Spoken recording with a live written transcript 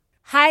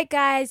Hi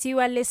guys, you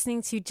are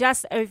listening to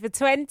Just Over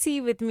 20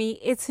 with me,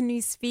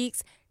 Itanu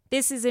Speaks.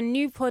 This is a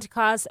new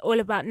podcast all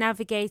about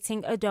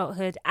navigating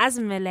adulthood as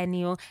a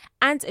millennial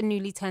and a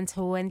newly turned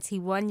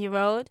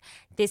 21-year-old.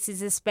 This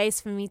is a space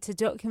for me to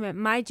document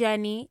my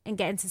journey and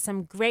get into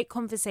some great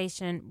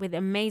conversation with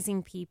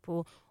amazing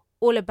people,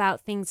 all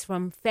about things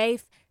from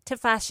faith to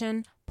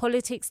fashion,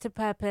 politics to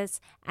purpose,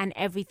 and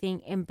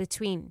everything in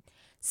between.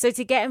 So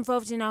to get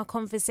involved in our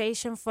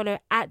conversation, follow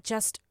at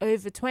Just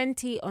Over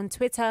 20 on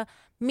Twitter,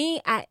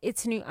 me at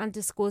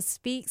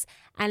Itanu_speaks,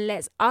 and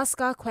let's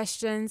ask our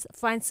questions,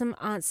 find some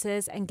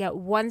answers, and get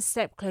one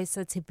step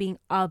closer to being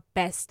our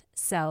best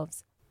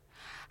selves.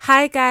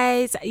 Hi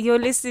guys, you're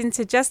listening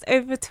to Just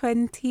Over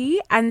 20,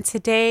 and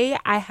today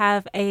I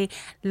have a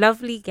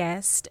lovely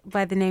guest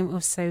by the name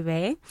of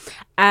Sobe.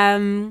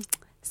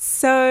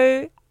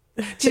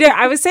 Do you know,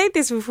 I was saying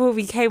this before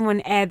we came on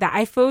air that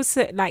I feel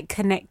so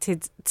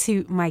connected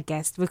to my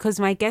guest because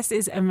my guest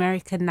is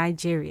American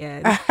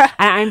Nigerian and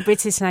I'm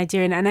British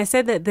Nigerian, and I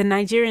said that the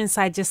Nigerian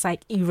side just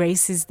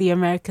erases the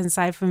American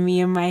side for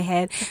me in my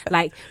head.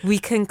 Like we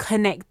can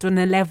connect on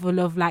a level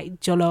of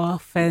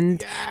jollof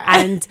and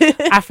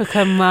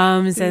African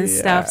mums and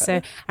stuff.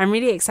 So I'm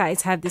really excited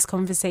to have this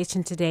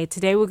conversation today.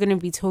 Today we're going to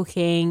be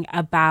talking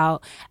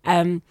about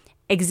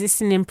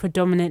existing in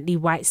predominantly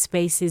white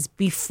spaces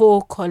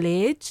before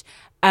college,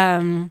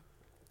 and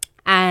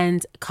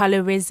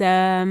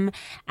colorism,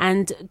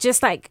 and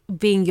just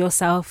being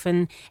yourself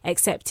and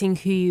accepting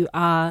who you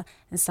are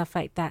and stuff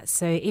like that.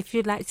 So if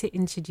you'd like to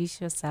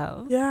introduce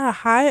yourself. Yeah,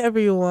 hi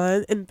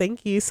everyone, and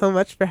thank you so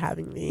much for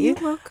having me.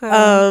 You're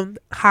welcome.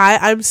 Hi,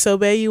 I'm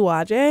Sobe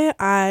Uwaje.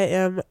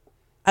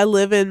 I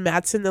live in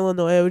Matteson,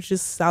 Illinois, which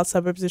is south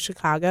suburbs of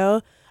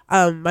Chicago.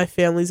 My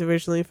family's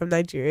originally from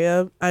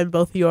Nigeria. I'm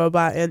both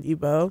Yoruba and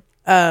Igbo.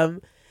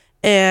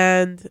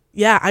 And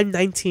yeah, I'm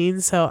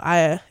 19, so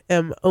I'm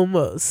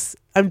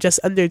just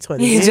under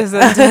 20. Just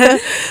under.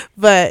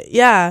 But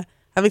yeah,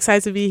 I'm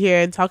excited to be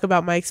here and talk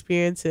about my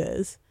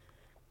experiences.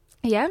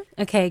 Yeah?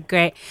 Okay,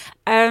 great.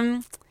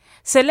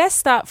 So let's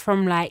start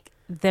from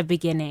the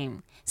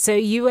beginning. So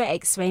you were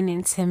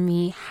explaining to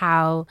me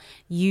how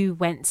you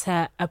went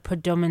to a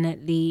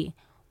predominantly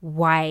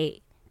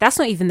white. That's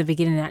not even the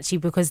beginning, actually,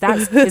 because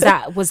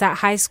was that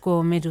high school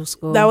or middle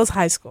school? That was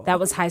high school. That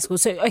was high school.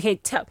 So, okay,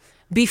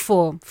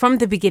 from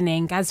the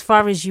beginning, as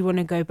far as you want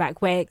to go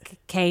back, where it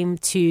came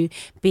to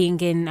being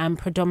in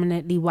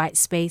predominantly white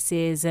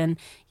spaces and,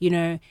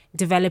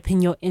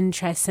 developing your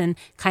interests and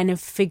kind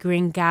of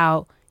figuring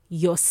out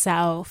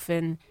yourself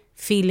and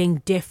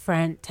feeling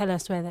different. Tell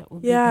us where that will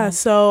be. Yeah,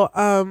 so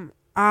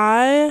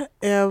I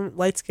am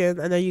light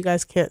skinned. I know you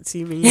guys can't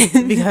see me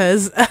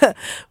because but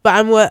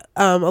I'm what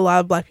a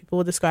lot of black people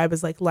would describe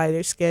as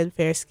lighter skinned,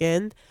 fair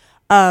skinned.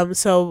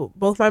 So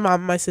both my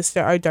mom and my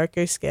sister are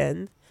darker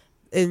skinned,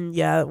 and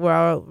yeah, we're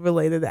all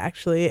related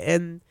actually.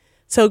 And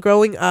so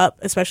growing up,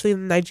 especially in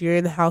a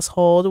Nigerian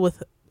household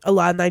with a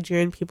lot of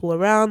Nigerian people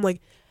around,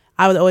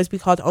 I would always be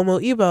called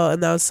Omo Igbo,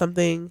 and that was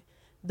something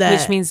that,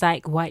 which means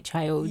white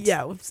child.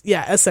 Yeah,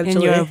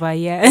 essentially. In Yoruba,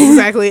 yeah.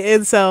 Exactly.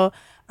 And so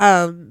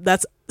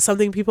that's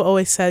something people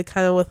always said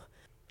kind of with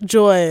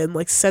joy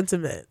and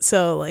sentiment.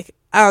 So I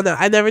don't know,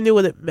 I never knew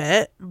what it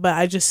meant, but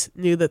I just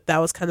knew that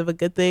was kind of a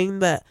good thing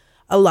that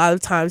a lot of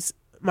times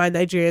my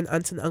Nigerian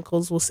aunts and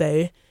uncles will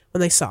say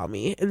when they saw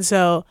me. And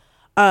so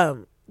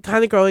kind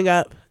of growing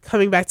up,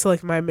 coming back to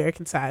my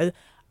American side,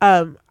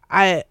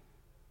 I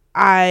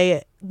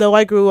though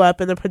I grew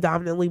up in a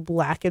predominantly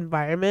black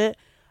environment,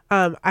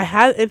 I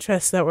had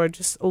interests that were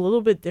just a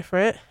little bit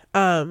different.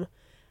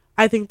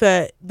 I think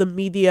that the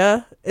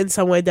media in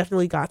some way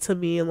definitely got to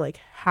me and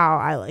how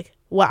I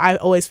what I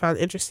always found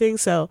interesting.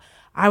 So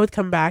I would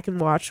come back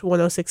and watch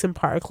 106 in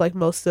Park like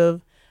most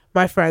of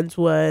my friends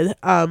would.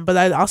 But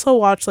I'd also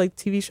watch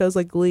TV shows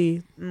like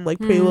Glee and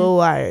Pretty Little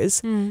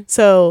Liars.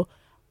 So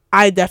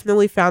I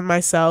definitely found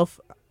myself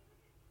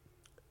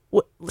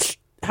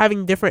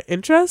having different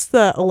interests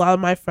that a lot of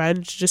my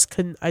friends just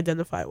couldn't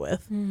identify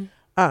with.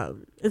 And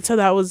so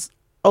that was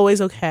always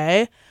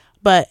okay.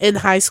 But in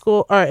high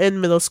school or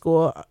in middle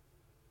school,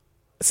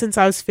 since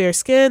I was fair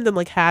skinned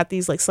and had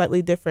these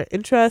slightly different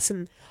interests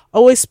and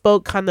always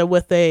spoke kind of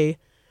with a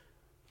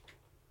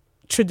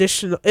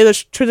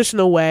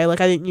traditional way, I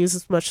didn't use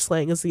as much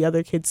slang as the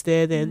other kids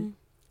did, and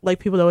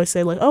people would always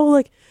say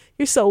oh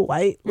you're so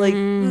white,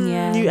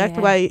 you act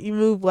white, you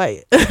move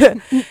white.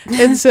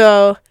 And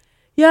so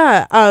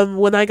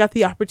when I got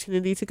the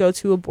opportunity to go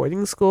to a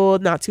boarding school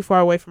not too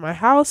far away from my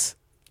house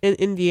in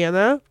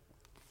Indiana,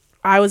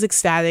 I was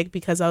ecstatic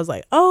because I was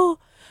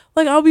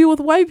I'll be with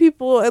white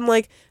people.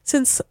 And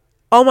since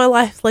all my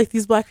life,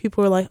 these black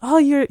people were oh,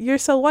 you're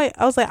so white,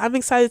 I was I'm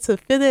excited to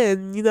fit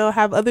in,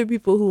 have other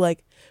people who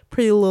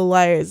Pretty Little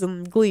Liars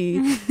and Glee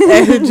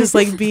and just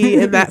be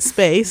in that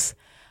space.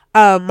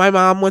 My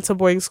mom went to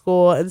boarding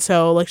school, and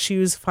so she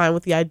was fine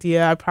with the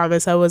idea. I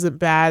promise I wasn't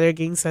bad or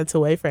getting sent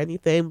away for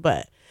anything,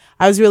 but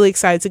I was really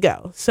excited to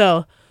go.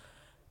 So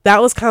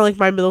that was kind of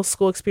my middle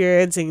school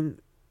experience and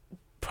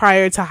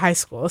prior to high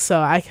school.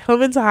 So I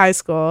come into high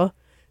school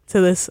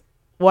to this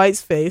white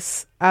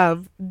space.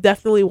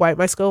 Definitely white.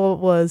 My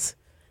school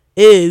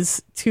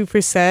is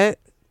 2%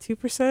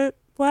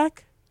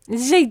 black. Did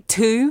you say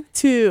 2?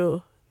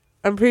 2.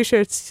 I'm pretty sure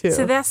it's 2.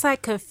 So that's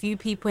like a few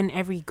people in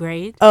every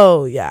grade.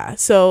 Oh yeah.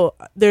 So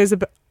there's a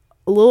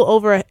little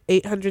over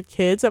 800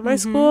 kids at my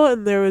school,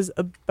 and there was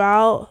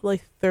about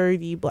like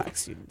 30 black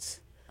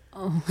students.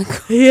 Oh my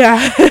god.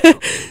 Yeah.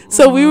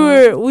 So we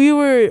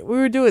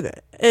were doing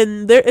it,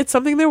 and it's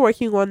something they're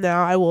working on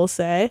now, I will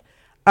say.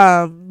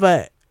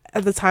 But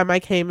at the time I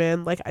came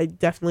in, like, I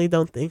definitely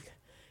don't think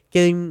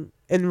getting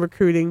and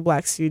recruiting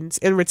black students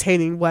and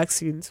retaining black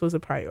students was a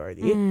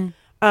priority.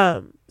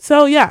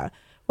 So yeah,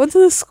 went to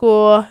the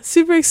school,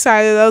 super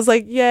excited. I was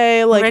like,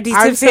 yay, like, ready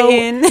I'm to fit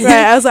in. right.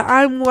 I was like,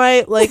 I'm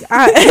white, like,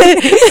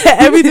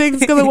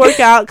 everything's gonna work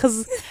out,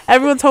 because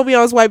everyone told me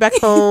I was white back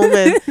home,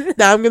 and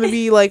now I'm gonna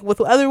be like with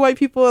other white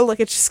people, and like,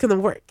 it's just gonna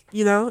work,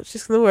 you know, it's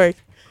just gonna work.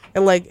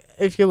 And like,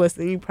 if you're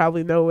listening, you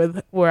probably know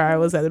where I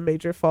was at a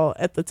major fault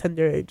at the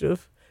tender age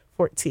of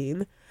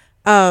 14.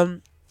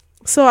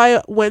 So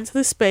I went to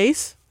the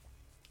space,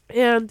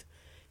 and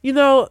you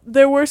know,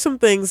 there were some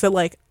things that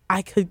like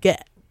I could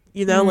get,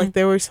 you know, like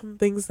there were some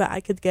things that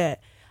I could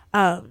get.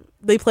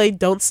 They played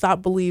Don't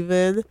Stop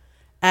Believin'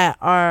 at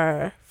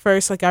our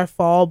our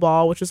fall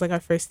ball, which was like our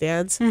first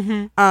dance.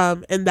 And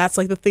that's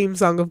like the theme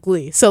song of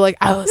Glee. So like,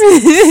 I was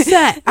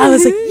set. I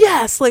was like,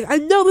 yes, like, I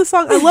know this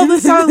song. I love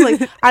this song.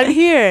 Like, I'm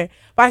here.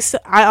 But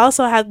I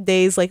also had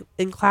days like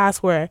in class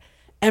where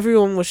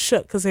everyone was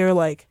shook, because they were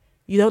like,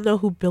 you don't know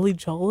who Billy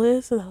Joel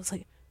is? And I was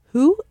like,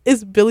 who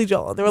is Billy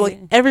Joel? And they were like,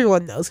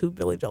 everyone knows who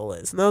Billy Joel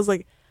is. And I was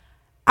like,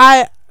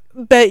 I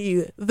bet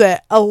you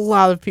that a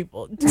lot of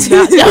people do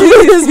not know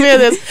who this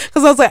man is,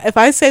 because I was like, if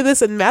I say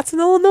this in Matson,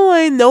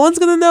 Illinois, no one's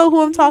gonna know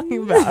who I'm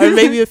talking about, or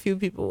maybe a few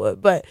people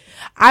would. But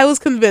I was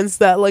convinced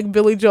that like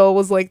Billy Joel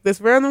was like this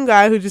random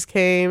guy who just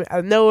came out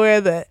of nowhere,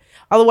 that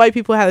all the white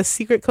people had a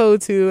secret code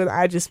to, and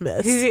I just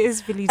missed. Who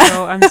is Billy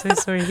Joel? I'm so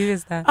sorry. Who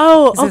is that?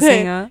 Oh, He's okay. a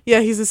singer?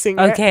 Yeah, he's a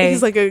singer. Okay.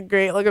 He's like a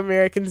great like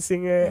American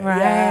singer. Right.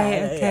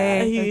 Yeah,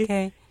 Okay.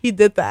 yeah. He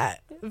did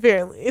that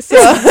apparently. So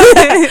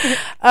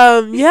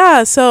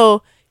yeah.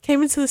 So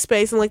came into the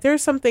space, and like, there are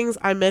some things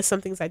I missed,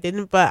 some things I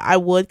didn't, but I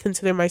would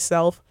consider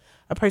myself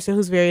a person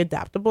who's very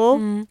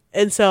adaptable.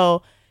 And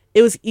so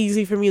it was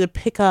easy for me to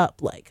pick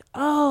up like,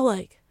 oh,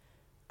 like,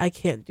 I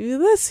can't do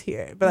this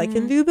here, but I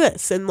can do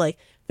this, and like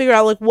figure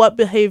out like what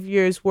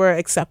behaviors were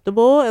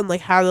acceptable, and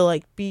like how to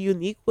like be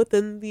unique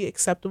within the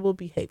acceptable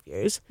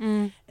behaviors.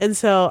 And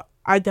so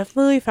I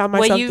definitely found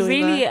myself doing that. Were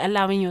you really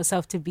allowing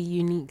yourself to be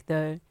unique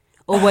though?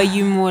 Or were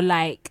you more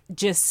like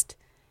just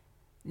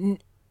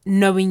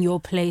knowing your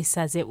place,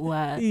 as it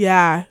were?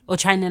 Yeah. Or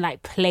trying to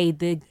like play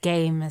the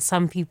game, as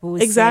some people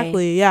would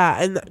exactly say.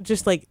 Yeah, and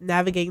just like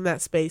navigating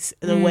that space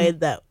in a way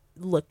that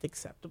looked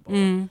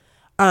acceptable.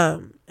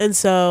 And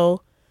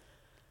so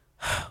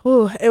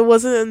it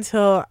wasn't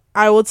until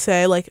I would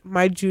say like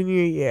my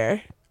junior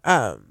year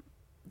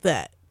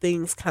that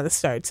things kind of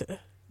started to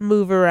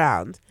move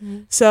around.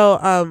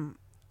 So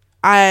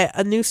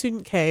a new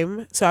student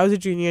came, so I was a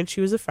junior and she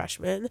was a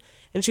freshman,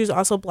 and she was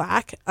also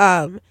black.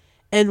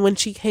 And when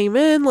she came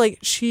in, like,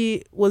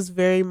 she was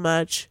very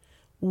much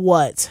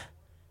what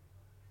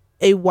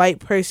a white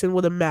person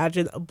would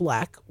imagine a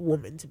black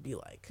woman to be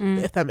like,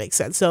 if that makes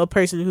sense. So a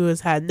person who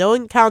has had no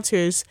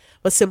encounters,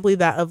 but simply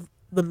that of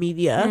the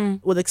media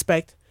would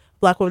expect a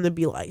black woman to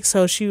be like.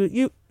 So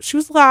she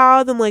was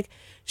loud, and like,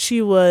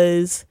 she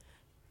was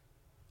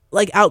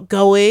like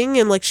outgoing,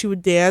 and like, she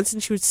would dance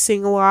and she would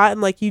sing a lot,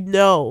 and like, you'd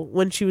know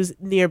when she was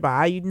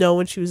nearby, you'd know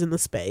when she was in the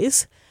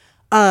space.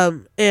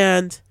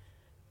 And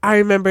I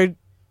remember,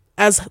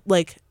 as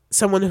like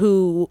someone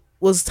who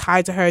was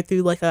tied to her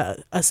through like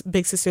a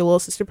big sister little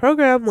sister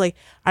program, like,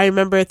 I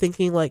remember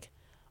thinking like,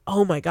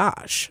 oh my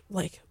gosh,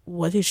 like,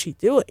 what is she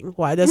doing?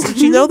 Why doesn't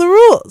she know the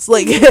rules?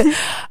 Like,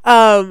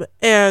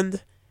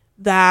 and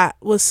that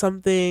was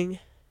something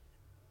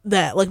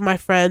that like my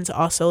friends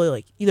also,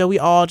 like, you know, we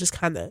all just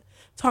kind of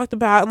talked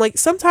about. And like,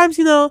 sometimes,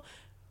 you know,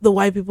 the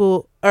white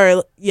people,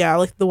 or yeah,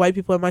 like the white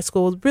people in my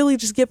school would really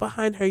just get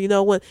behind her, you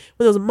know, when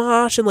there was a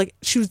mosh and like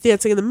she was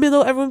dancing in the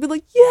middle, everyone would be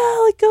like,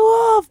 yeah, like, go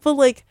off. But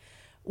like,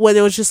 when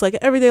it was just like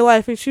everyday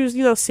life and she was,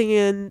 you know,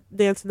 singing,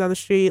 dancing down the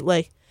street,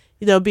 like,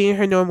 you know, being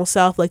her normal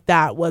self, like,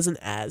 that wasn't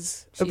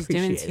as She's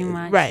appreciated. doing too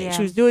much. Right. Yeah.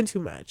 She was doing too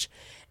much.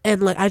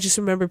 And like, I just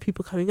remember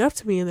people coming up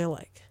to me and they're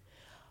like,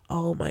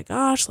 oh my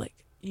gosh, like,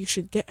 you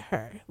should get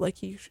her.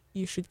 Like, you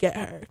should get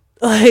her.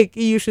 Like,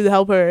 you should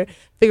help her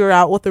figure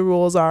out what the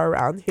rules are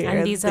around here.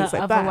 And these are things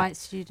like other that. white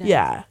students.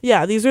 Yeah.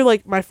 Yeah. These are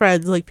like my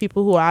friends, like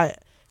people who I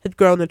had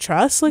grown to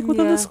trust, like,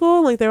 within the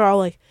school. Like, they were all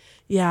like,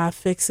 yeah,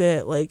 fix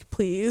it. Like,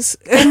 please.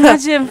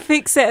 Imagine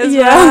fix it as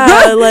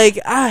well. Yeah. Like,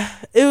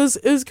 it was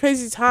a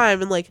crazy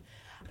time. And like,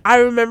 I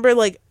remember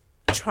like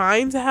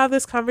trying to have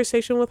this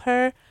conversation with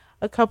her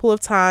a couple of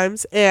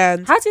times.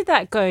 And how did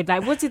that go?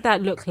 Like, what did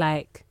that look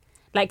like?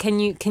 Like, can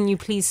you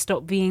please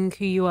stop being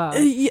who you are?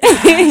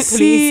 Yeah.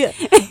 See,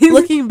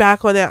 looking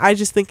back on it, I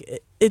just think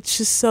it's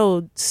just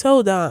so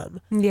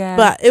dumb. Yeah.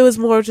 But it was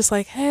more just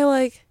like, hey,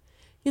 like,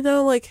 you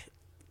know, like,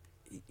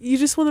 you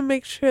just want to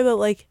make sure that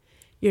like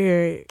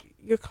you're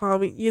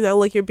calming, you know,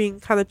 like you're being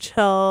kind of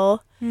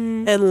chill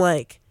and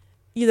like,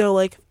 you know,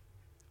 like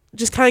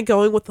just kind of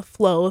going with the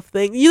flow of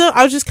things. You know,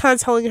 I was just kind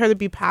of telling her to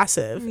be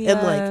passive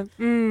and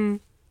like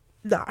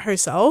not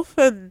herself.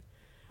 And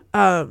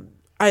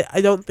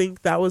I don't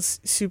think that was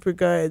super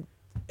good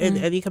in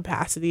any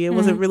capacity. It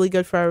wasn't really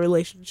good for our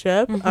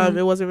relationship.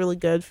 It wasn't really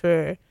good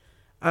for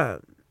her,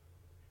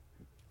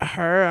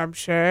 I'm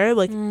sure.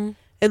 Like, and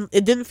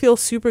it didn't feel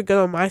super good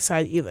on my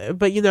side either.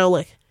 But, you know,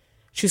 like,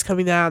 she's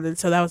coming down, and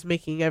so that was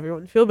making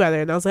everyone feel better.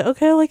 And I was like,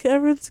 okay, like,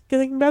 everyone's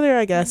getting better,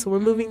 I guess. So we're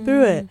moving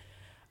through it.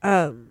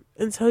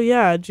 And so,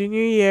 yeah,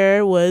 junior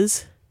year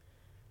was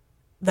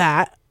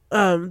that.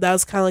 That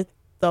was kind of like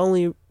the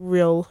only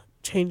real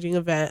changing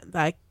event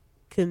that I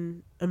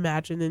can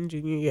imagine in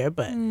junior year.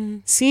 But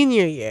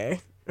senior year,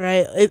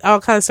 right? It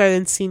all kind of started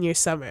in senior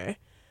summer.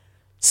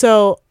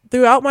 So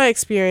throughout my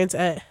experience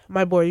at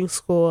my boarding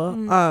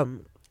school,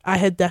 I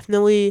had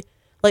definitely,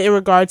 like, in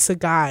regards to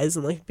guys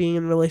and like being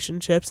in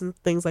relationships and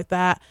things like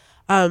that,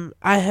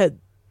 I had,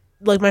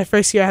 like, my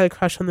first year I had a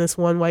crush on this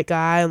one white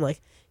guy, and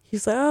like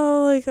he's like,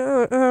 oh, like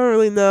I don't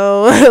really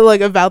know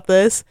like about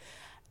this.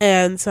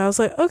 And so I was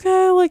like,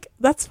 okay, like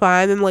that's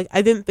fine. And like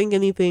I didn't think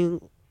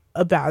anything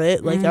about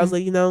it. Like I was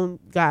like, you know,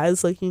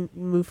 guys, like you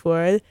move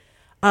forward.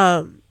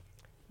 But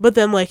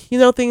then like, you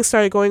know, things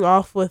started going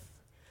off with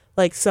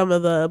like some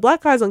of the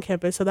black guys on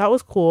campus, so that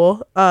was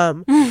cool.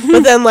 But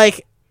then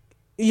like,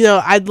 you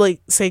know, I'd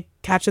like say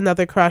catch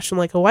another crush on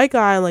like a white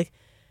guy, and like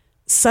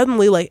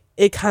suddenly like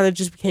it kind of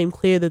just became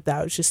clear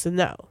that was just a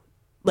no.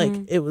 Like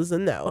it was a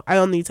no. I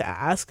don't need to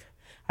ask.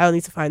 I don't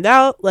need to find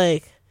out.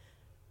 Like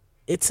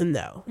it's a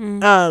no.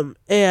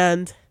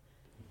 And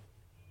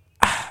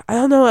I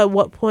don't know at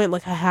what point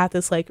like I had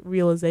this like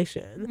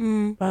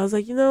realization. But I was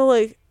like, you know,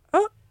 like,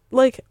 oh,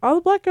 like all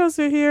the black girls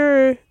are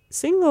here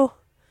single.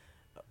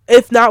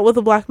 If not with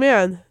a black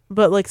man,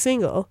 but like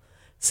single.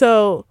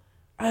 So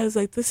I was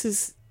like, this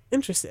is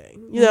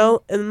interesting, you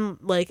know? And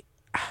like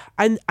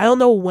I don't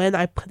know when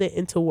I put it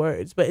into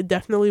words, but it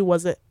definitely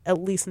wasn't at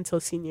least until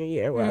senior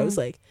year where I was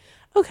like,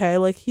 okay,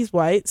 like he's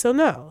white, so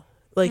no.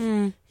 Like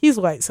he's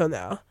white, so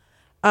no.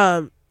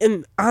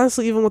 And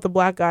honestly, even with the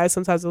black guys,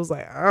 sometimes it was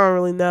like, I don't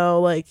really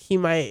know, like he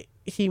might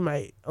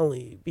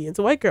only be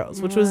into white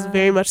girls, which was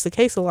very much the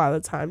case a lot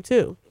of the time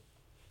too.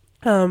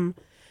 And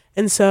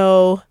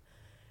so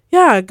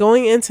yeah,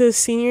 going into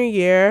senior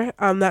year,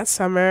 that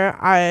summer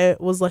I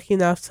was lucky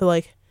enough to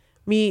like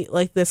meet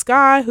like this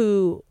guy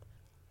who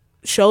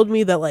showed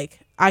me that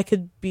like I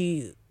could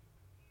be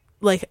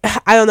like,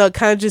 I don't know, it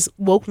kind of just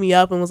woke me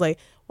up and was like,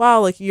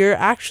 wow, like you're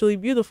actually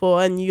beautiful,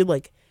 and you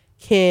like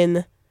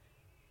can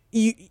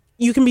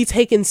you can be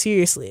taken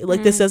seriously.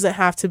 Like this doesn't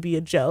have to be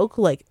a joke.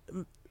 Like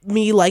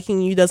me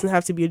liking you doesn't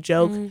have to be a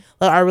joke.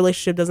 Like our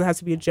relationship doesn't have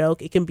to be a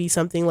joke. It can be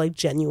something like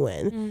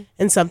genuine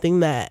and something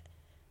that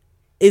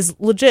is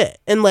legit.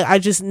 And like I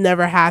just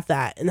never had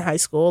that in high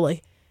school.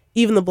 Like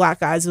even the black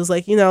guys, it was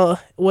like, you know,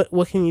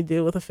 what can you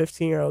do with a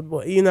 15-year-old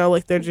boy? You know,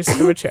 like they're just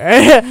immature.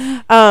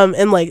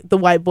 And like the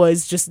white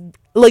boys just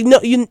like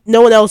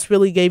no one else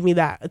really gave me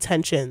that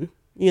attention,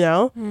 you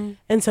know?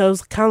 And so it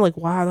was kind of like,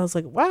 wow. And I was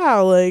like,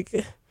 wow, like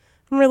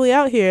I'm really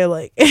out here,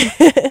 like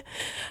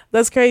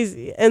that's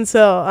crazy. And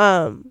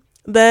so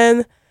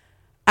then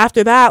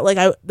after that, like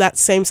that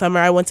same summer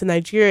I went to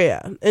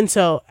Nigeria. And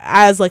so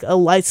as like a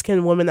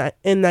light-skinned woman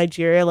in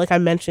Nigeria, like I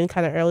mentioned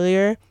kind of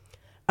earlier,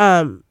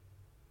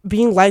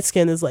 being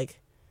light-skinned is like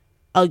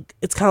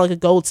it's kind of like a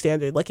gold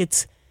standard. Like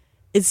it's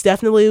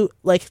definitely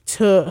like,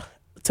 to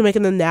make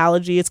an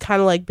analogy, it's kind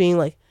of like being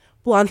like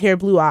blonde hair,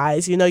 blue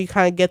eyes, you know, you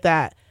kind of get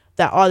that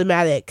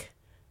automatic,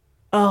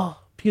 oh,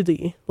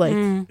 beauty,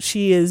 like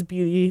she is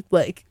beauty,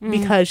 like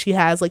because she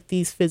has like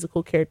these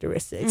physical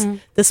characteristics,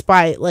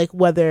 despite like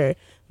whether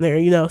they're,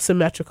 you know,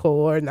 symmetrical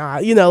or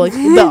not, you know, like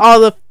all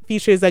the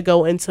features that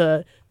go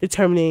into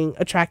determining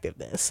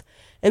attractiveness.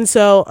 And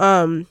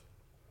so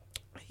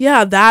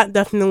yeah, that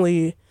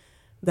definitely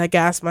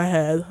gassed my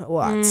head a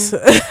lot.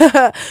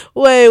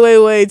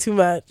 way too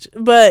much.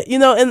 But you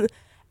know, and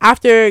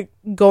after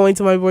going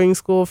to my boarding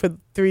school for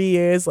 3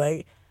 years,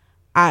 like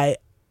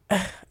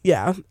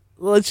yeah,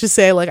 let's just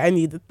say like I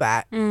needed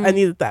that. I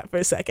needed that for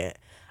a second.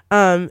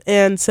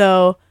 And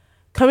so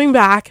coming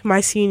back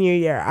my senior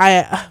year,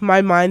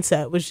 my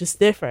mindset was just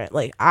different.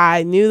 Like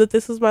I knew that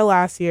this was my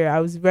last year. I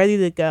was ready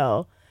to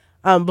go.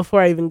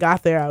 Before I even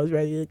got there, I was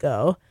ready to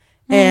go.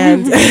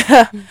 And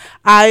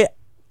I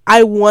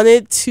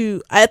wanted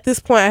to, at this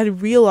point I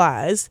had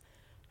realized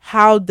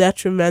how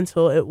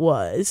detrimental it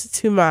was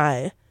to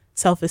my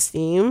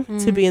self-esteem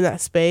to be in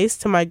that space,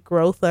 to my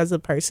growth as a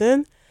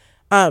person.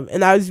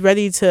 And I was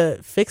ready to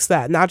fix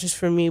that, not just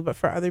for me, but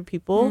for other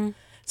people.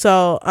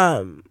 So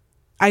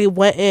I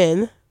went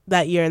in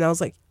that year and I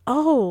was like,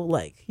 oh,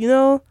 like, you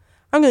know,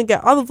 I'm going to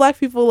get all the black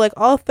people, like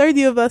all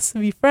 30 of us to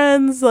be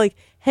friends, like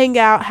hang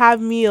out,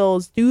 have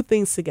meals, do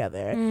things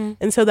together.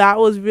 And so that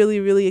was really,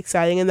 really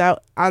exciting. And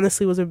that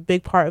honestly was a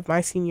big part of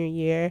my senior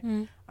year,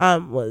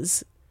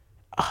 was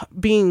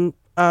being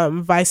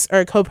vice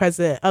or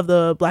co-president of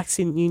the Black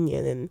Student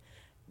Union and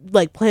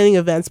like planning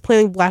events,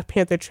 planning Black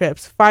Panther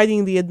trips,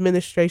 fighting the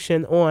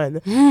administration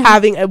on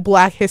having a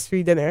Black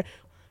History dinner.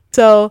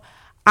 So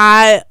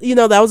that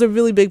was a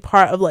really big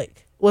part of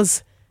like,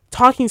 was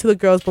talking to the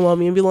girls below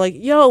me and being like,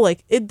 yo,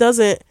 like, it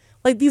doesn't,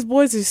 like, these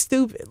boys are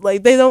stupid.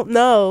 Like, they don't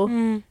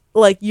know,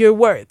 like, your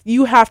worth.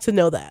 You have to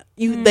know that.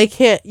 You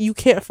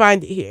can't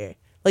find it here.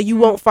 Like, you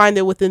won't find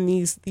it within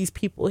these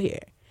people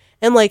here.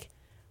 And, like,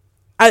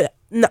 I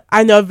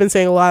know I've been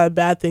saying a lot of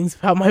bad things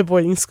about my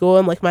boarding school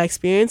and, like, my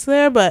experience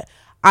there, but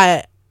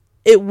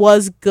it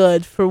was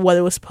good for what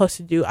it was supposed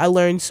to do. I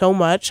learned so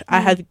much. I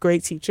had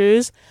great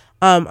teachers,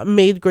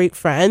 made great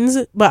friends,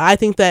 but I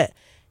think that,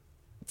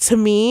 to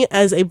me,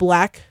 as a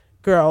Black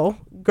girl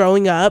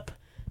growing up,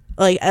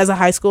 like, as a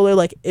high schooler,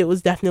 like, it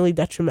was definitely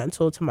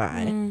detrimental to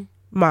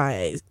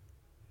my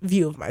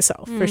view of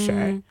myself, for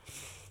sure.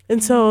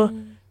 And so,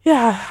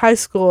 yeah, high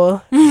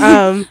school.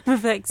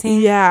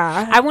 Reflecting.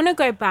 Yeah. I want to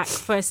go back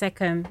for a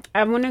second.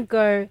 I want to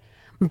go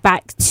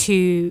back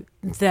to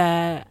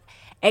the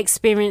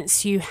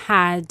experience you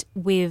had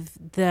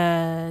with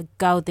the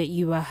girl that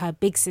you were her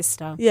big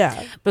sister.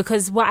 Yeah.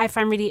 Because what I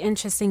find really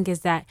interesting is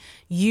that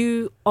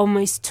you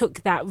almost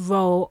took that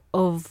role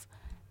of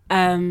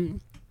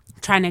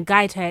trying to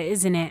guide her,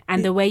 isn't it?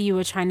 And the way you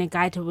were trying to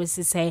guide her was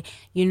to say,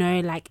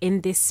 like,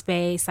 in this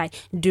space, like,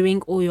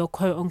 doing all your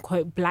quote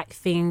unquote Black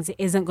things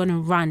isn't going to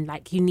run.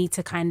 Like, you need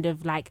to kind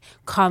of like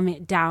calm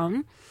it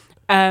down.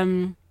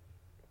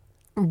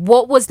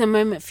 What was the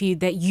moment for you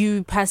that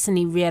you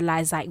personally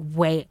realized, like,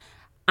 wait,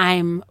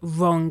 I'm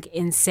wrong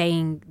in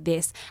saying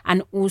this?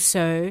 And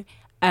also,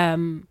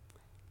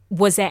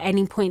 was there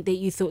any point that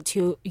you thought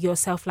to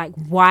yourself, like,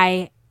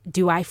 why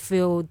do I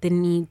feel the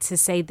need to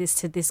say this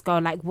to this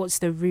girl? Like, what's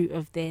the root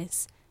of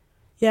this?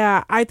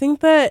 Yeah, I think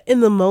that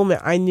in the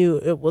moment I knew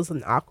it was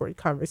an awkward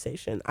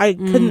conversation. I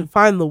couldn't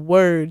find the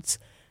words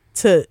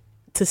to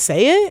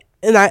say it.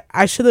 And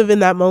I should have in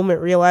that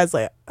moment realized,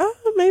 like,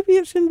 oh, maybe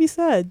it shouldn't be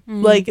said.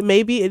 Like,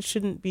 maybe it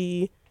shouldn't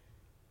be,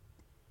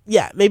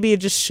 maybe it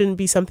just shouldn't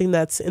be something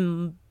that's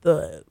in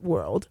the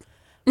world.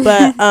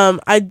 But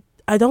I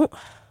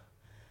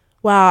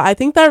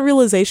think that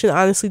realization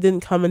honestly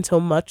didn't come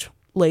until much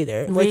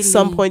later. Really? Like,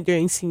 some point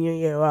during senior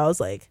year where I was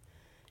like,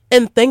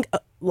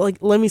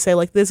 let me say,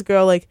 like, this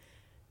girl, like,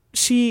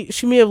 she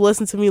may have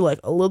listened to me, like,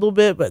 a little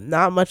bit, but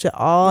not much at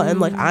all.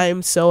 And, like,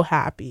 I'm so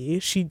happy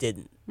she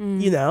didn't,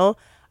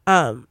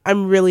 I'm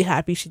really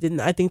happy she didn't.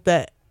 I think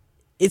that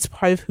it's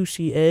part of who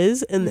she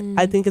is. And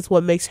I think it's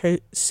what makes her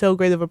so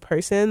great of a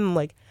person.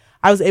 Like,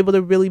 I was able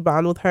to really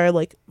bond with her,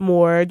 like,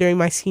 more during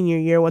my senior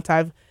year once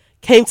I've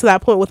came to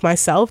that point with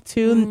myself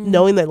too,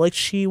 knowing that, like,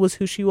 she was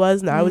who she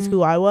was and I was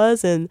who I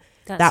was. And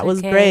that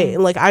was great.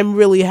 And, like, I'm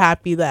really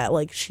happy that,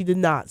 like, she did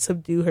not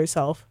subdue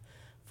herself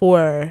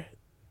for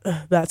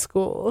that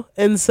school.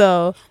 And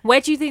so,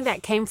 where do you think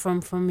that came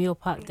from your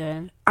part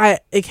though?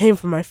 It came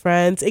from my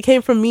friends. It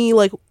came from me,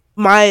 like,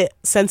 my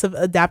sense of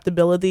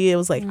adaptability. It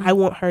was like, I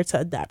want her to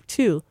adapt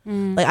too.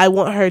 Like, I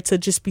want her to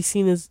just be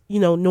seen as,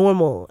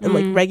 normal and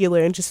like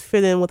regular and just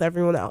fit in with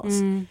everyone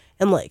else.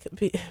 And, like,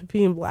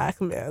 being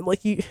Black, man, like,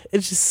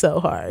 it's just so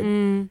hard.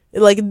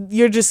 Like,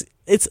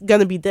 it's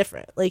gonna be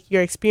different. Like,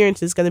 your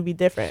experience is gonna be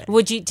different.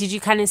 Did you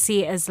kind of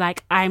see it as,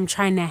 like, I'm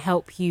trying to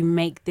help you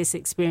make this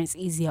experience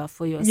easier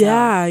for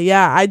yourself?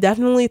 Yeah. I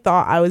definitely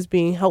thought I was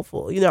being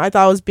helpful. I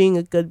thought I was being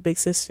a good big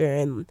sister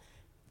and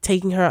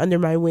taking her under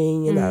my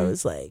wing. And I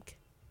was like,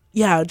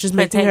 just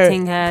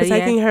protecting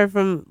her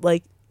from,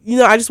 like,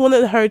 I just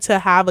wanted her to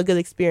have a good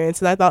experience.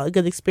 And I thought a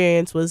good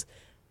experience was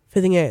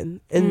fitting in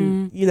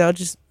and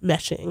just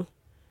meshing.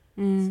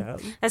 So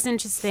that's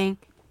interesting.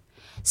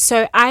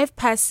 So I've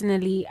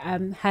personally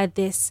heard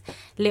this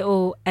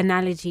little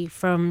analogy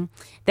from,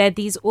 there are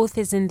these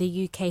authors in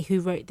the UK who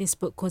wrote this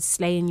book called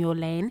Slay in Your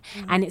Lane,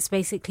 and it's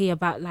basically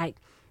about, like,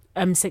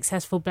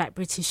 successful Black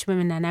British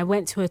women. And I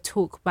went to a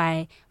talk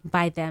by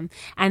them,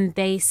 and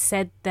they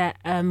said that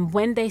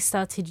when they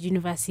started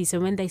university, so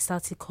when they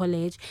started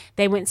college,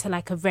 they went to,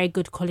 like, a very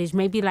good college,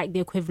 maybe like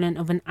the equivalent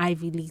of an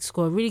Ivy League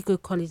school, a really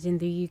good college in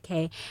the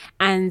UK.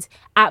 And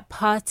at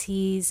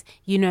parties,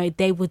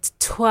 they would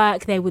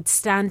twerk, they would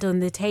stand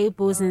on the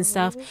tables and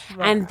stuff,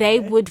 and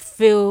they would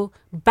feel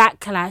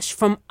backlash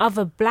from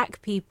other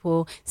Black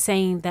people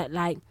saying that,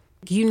 like,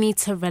 you need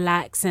to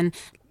relax. And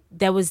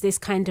there was this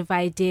kind of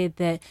idea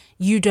that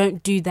you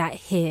don't do that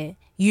here.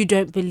 You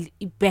don't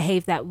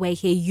behave that way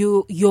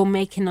here. You're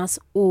making us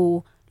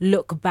all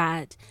look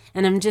bad.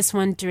 And I'm just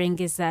wondering,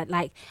 is that,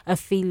 like, a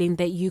feeling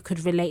that you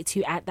could relate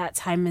to at that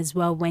time as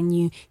well when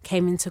you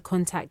came into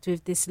contact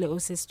with this little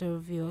sister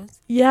of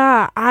yours?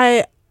 Yeah,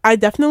 I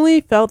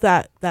definitely felt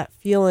that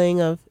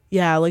feeling of,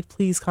 like,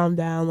 please calm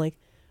down. Like,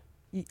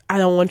 I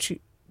don't want you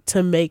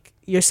to make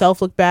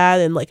yourself look bad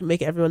and, like,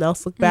 make everyone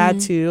else look bad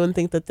too, and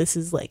think that this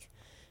is, like,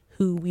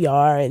 who we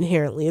are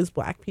inherently as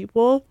Black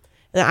people.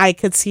 And I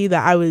could see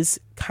that I was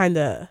kind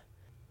of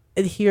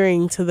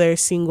adhering to their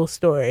single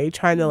story,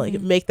 trying to,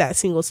 like, make that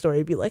single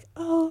story be like,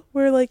 oh,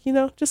 we're, like,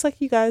 just like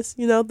you guys,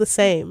 the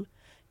same,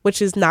 which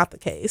is not the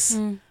case.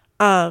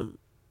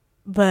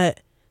 But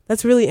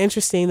that's really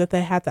interesting that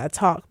they had that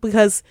talk,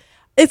 because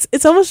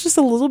it's almost just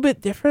a little bit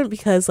different,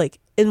 because like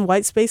in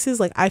white spaces,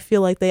 like I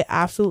feel like they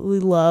absolutely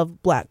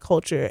love Black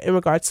culture in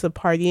regards to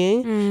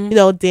partying, you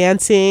know,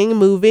 dancing,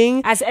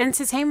 moving as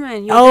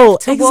entertainment. Oh,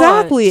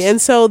 exactly. Watch. And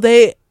so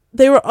they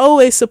were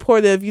always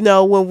supportive, you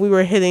know, when we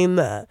were hitting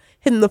the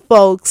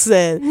folks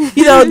and,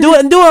 you know,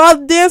 doing all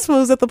the dance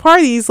moves at the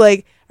parties,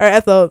 like, or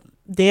at the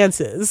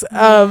dances.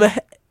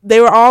 They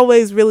were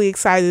always really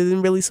excited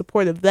and really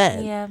supportive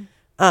then.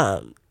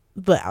 Yeah.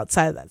 But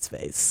outside of that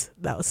space,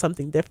 that was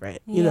something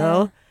different, you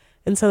know?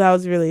 And so that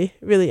was really,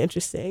 really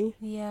interesting.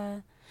 Yeah.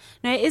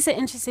 No, it is an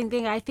interesting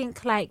thing. I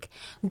think, like,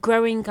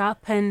 growing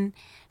up, and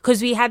because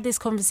we had this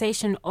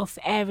conversation off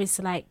air, it's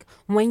like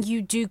when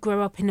you do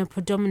grow up in a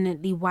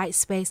predominantly white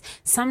space,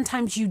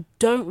 sometimes you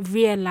don't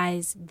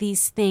realize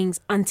these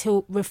things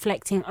until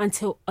reflecting,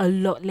 until a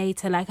lot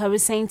later. Like I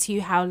was saying to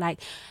you how,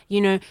 like,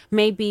 you know,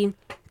 maybe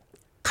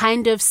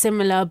kind of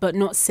similar but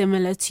not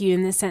similar to you,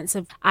 in the sense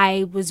of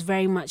I was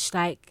very much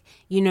like,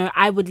 you know,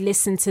 I would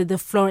listen to the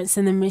Florence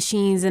and the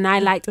Machines, and I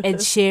liked Ed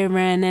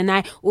Sheeran, and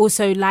I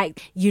also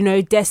liked, you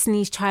know,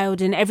 Destiny's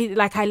Child and everything.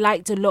 Like I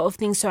liked a lot of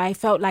things, so I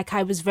felt like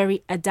I was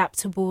very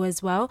adaptable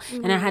as well.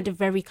 And I had a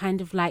very kind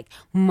of like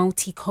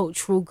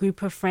multicultural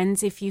group of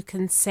friends, if you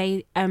can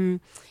say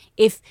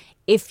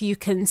if you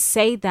can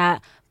say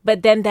that.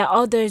 But then there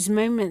are those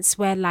moments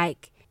where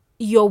like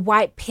your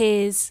white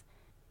peers,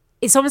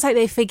 it's almost like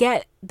they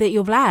forget that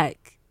you're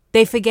Black.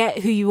 They forget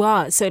who you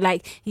are. So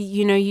like,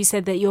 you know, you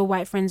said that your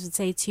white friends would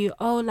say to you,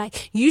 oh,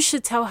 like, you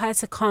should tell her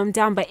to calm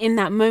down. But in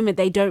that moment,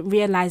 they don't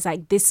realize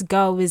like this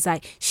girl is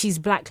like, she's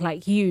Black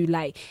like you.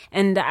 Like,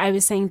 and I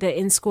was saying that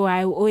in school,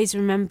 I always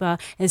remember,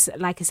 as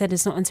like I said,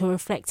 it's not until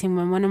reflecting,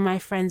 when one of my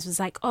friends was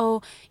like,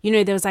 oh, you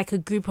know, there was like a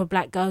group of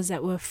Black girls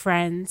that were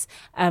friends.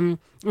 And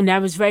I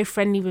was very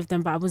friendly with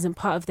them, but I wasn't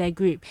part of their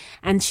group.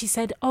 And she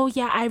said, oh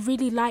yeah, I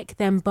really like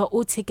them, but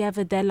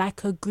altogether they're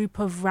like a group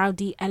of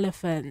rowdy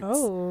elephants.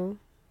 Oh.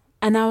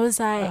 And I was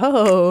like,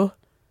 oh,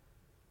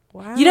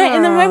 wow. You know,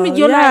 in the moment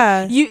you're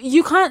like,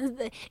 you can't,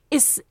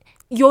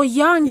 you're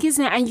young,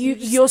 isn't it? And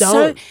you're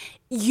so,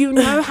 you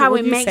know how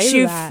it makes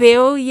you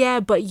feel,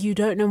 yeah, but you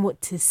don't know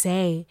what to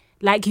say.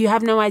 Like, you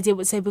have no idea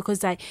what to say,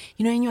 because like,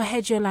 you know, in your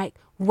head, you're like,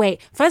 wait,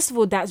 first of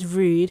all, that's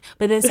rude.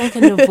 But then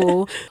second of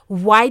all,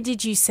 why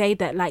did you say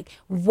that? Like,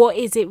 what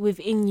is it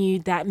within you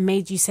that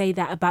made you say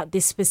that about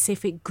this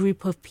specific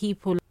group of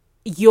people?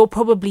 You're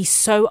probably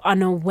so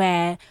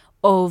unaware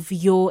of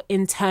your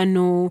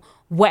internal,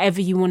 whatever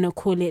you want to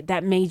call it,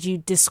 that made you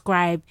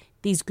describe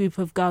these group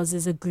of girls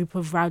as a group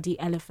of rowdy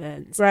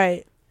elephants.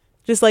 Right.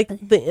 Just like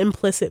the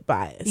implicit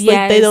bias. Yes,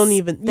 like they don't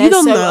even, you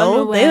don't so know.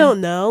 Unaware. They don't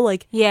know.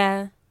 Like,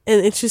 yeah.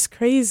 And it's just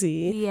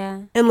crazy.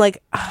 Yeah. And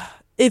like,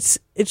 it's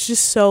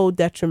just so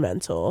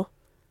detrimental.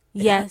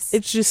 Yes.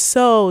 It's just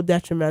so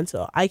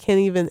detrimental. I can't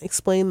even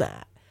explain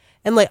that.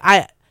 And like,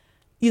 I,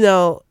 you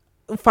know,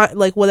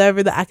 like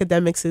whatever the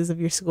academics is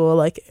of your school,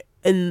 like,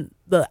 and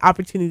the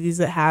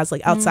opportunities it has,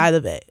 like outside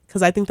of it,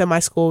 because I think that my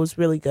school was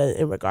really good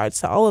in regards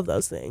to all of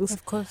those things,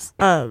 of course.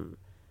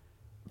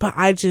 But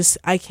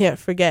I can't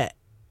forget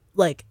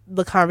like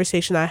the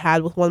conversation I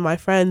had with one of my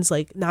friends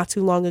like not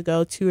too long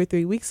ago, 2 or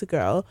 3 weeks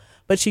ago,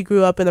 but she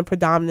grew up in a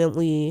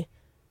predominantly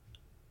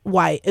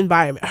white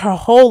environment her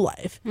whole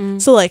life.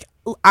 So like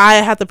I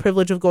had the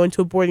privilege of going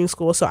to a boarding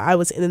school, so I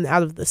was in and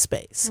out of the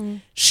space.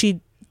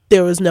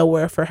 There was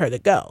nowhere for her to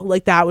go.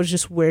 Like that was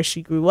just where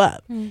she grew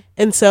up.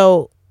 And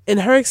so in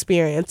her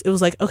experience, it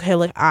was like, okay,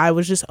 like I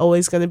was just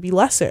always going to be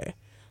lesser.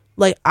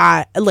 Like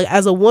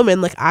as a woman,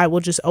 like I will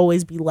just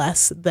always be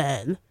less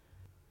than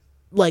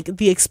like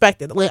the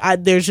expected.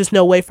 Like there's just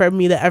no way for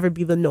me to ever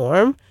be the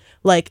norm.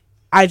 Like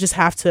I just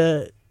have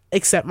to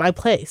accept my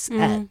place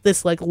at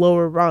this like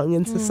lower rung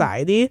in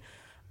society.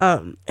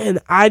 And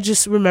I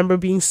just remember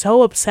being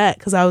so upset,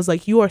 because I was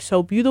like, you are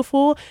so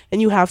beautiful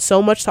and you have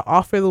so much to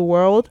offer the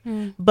world.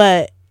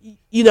 But,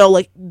 you know,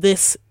 like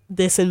this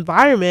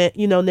environment,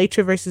 you know,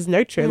 nature versus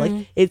nurture,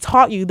 like it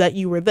taught you that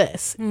you were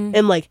this.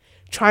 And like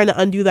trying to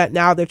undo that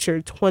now that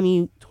you're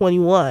 20,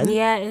 21.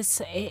 Yeah,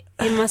 it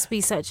must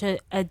be such a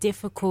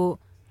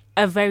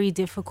very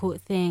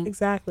difficult thing.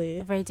 Exactly.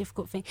 A very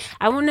difficult thing.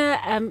 I want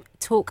to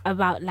talk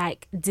about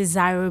like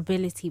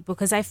desirability,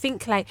 because I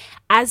think like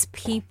as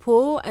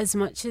people, as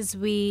much as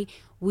we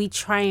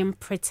try and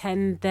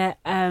pretend that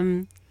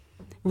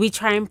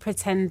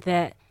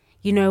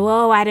you know,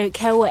 oh, I don't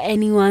care what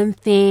anyone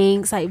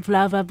thinks, like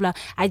blah blah blah.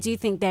 I do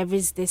think there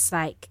is this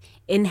like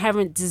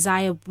inherent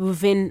desire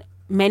within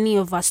many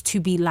of us to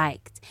be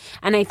liked.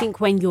 And I think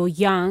when you're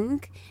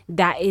young,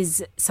 that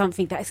is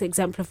something that's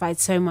exemplified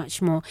so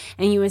much more.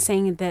 And you were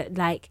saying that,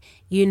 like,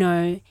 you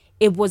know,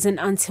 it wasn't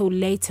until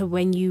later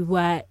when you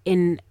were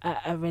in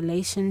a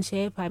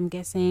relationship, I'm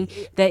guessing,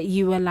 that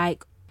you were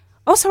like,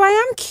 oh, so I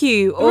am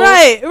cute. Or,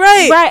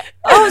 right.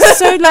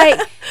 Oh,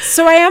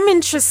 so I am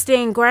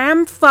interesting, or I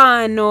am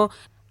fun, or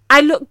I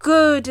look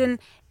good. And,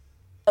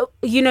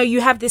 you know,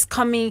 you have this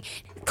coming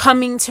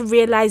to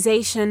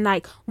realization,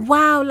 like,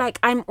 wow, like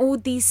I'm all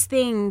these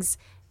things.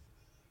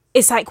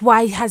 it's like,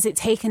 why has it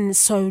taken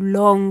so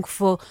long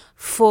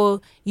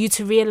for you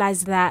to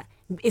realize that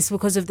it's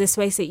because of the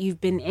space that you've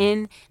been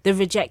in, the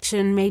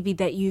rejection maybe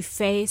that you've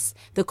faced,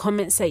 the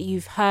comments that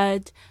you've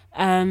heard.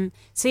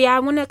 So yeah, I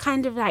want to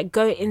kind of like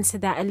go into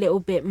that a little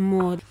bit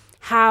more.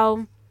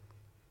 How,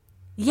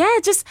 yeah,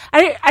 just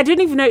I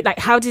don't even know, like,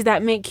 how did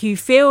that make you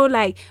feel?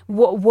 Like,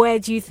 where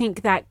do you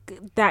think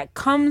that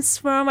comes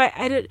from?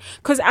 I don't,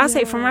 because I'll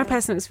say from my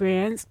personal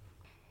experience,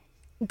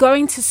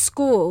 going to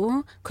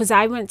school, because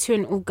I went to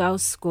an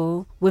all-girls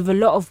school with a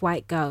lot of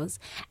white girls,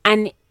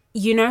 and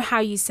you know how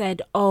you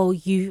said, oh,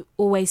 you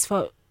always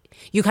felt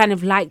you kind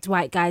of liked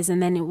white guys,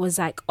 and then it was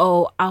like,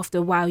 oh, after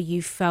a while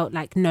you felt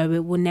like, no,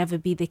 it will never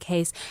be the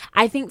case.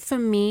 I think for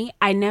me,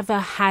 I never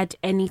had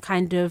any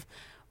kind of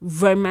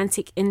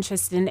romantic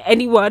interest in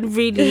anyone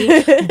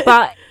really,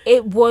 but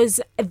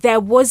there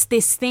was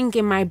this thing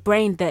in my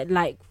brain that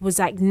like was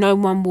like, no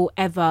one will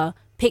ever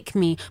pick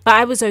me, but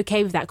I was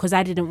okay with that because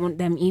I didn't want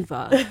them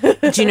either.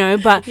 Do you know?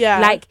 But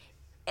like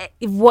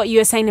what you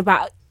were saying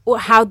about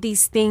how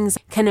these things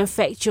can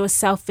affect your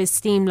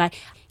self-esteem, like,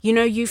 you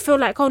know, you feel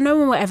like, oh, no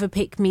one will ever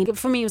pick me.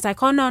 For me, it was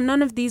like, oh no,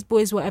 none of these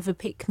boys will ever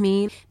pick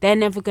me. They're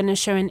never gonna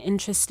show an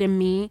interest in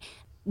me.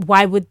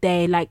 Why would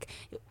they? Like,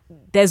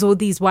 there's all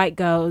these white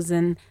girls,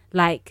 and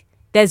like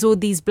there's all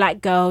these black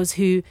girls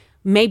who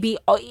maybe,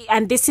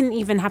 and this didn't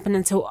even happen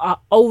until our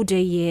older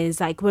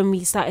years, like when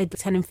we started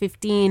turning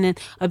 15 and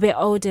a bit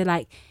older,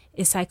 like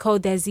it's like, oh,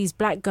 there's these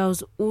black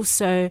girls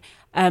also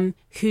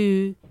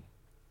who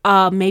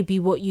are maybe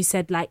what you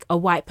said, like a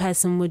white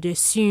person would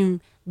assume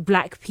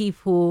black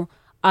people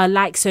are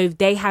like, so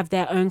they have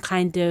their own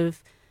kind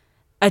of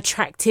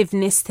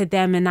attractiveness to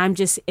them, and I'm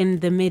just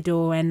in the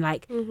middle, and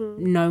like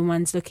no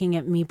one's looking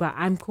at me, but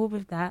I'm cool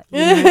with that, you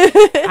know?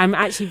 I'm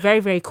actually very,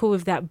 very cool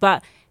with that.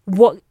 But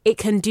what it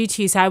can do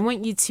to you, so I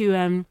want you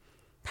to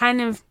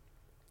kind of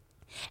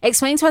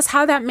explain to us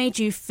how that made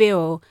you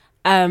feel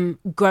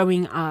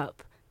growing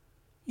up.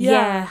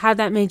 Yeah, how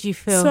that made you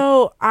feel.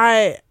 So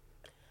I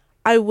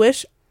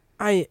wish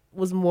I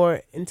was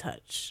more in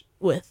touch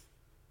with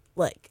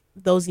like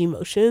those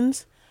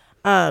emotions.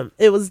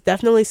 It was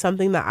definitely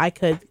something that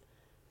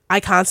I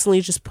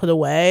constantly just put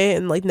away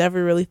and like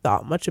never really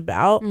thought much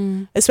about,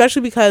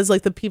 especially because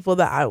like the people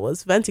that I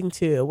was venting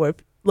to were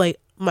like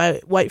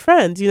my white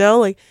friends, you know,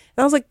 like,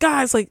 and I was like,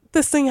 guys, like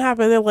this thing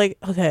happened. They're like,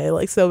 okay,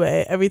 like, so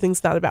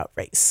everything's not about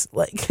race,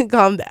 like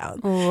calm down.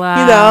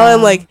 Wow. You know,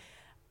 and like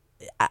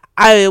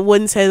I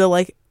wouldn't say that,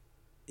 like,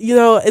 you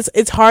know,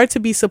 it's hard to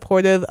be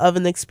supportive of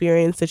an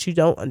experience that you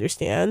don't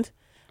understand.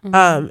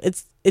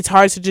 It's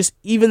hard to just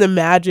even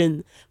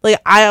imagine. Like,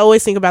 I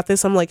always think about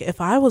this. I'm like,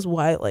 if I was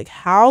white, like,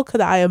 how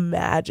could I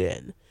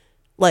imagine,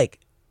 like,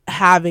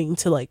 having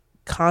to, like,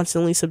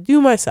 constantly subdue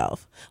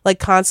myself? Like,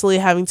 constantly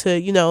having to,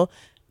 you know,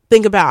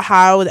 think about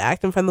how I would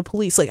act in front of the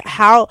police. Like,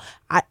 how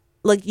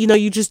like, you know,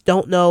 you just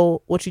don't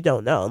know what you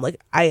don't know. And like,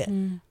 I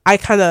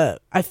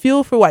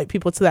feel for white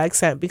people to that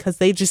extent, because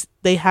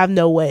they have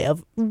no way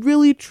of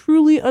really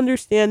truly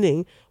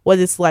understanding what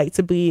it's like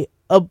to be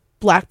a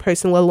black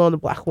person, let alone a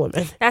black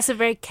woman. That's a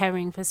very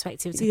caring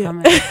perspective to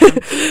come at.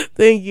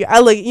 Thank you. I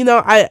like, you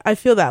know, I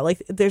feel that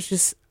like there's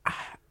just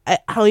I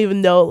don't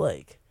even know,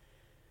 like,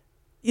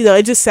 you know,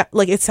 it just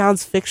like it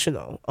sounds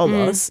fictional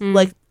almost,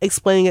 like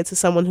explaining it to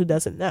someone who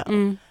doesn't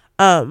know.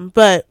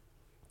 But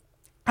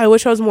I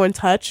wish I was more in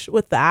touch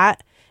with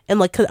that and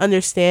like could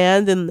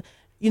understand and,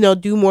 you know,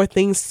 do more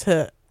things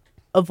to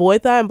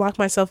avoid that and block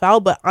myself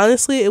out. But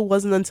honestly, it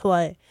wasn't until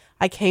I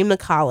came to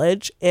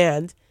college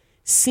and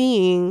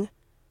seeing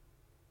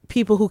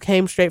people who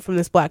came straight from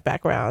this black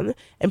background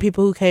and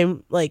people who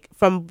came like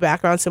from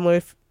backgrounds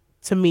similar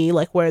to me,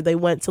 like where they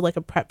went to like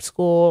a prep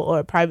school or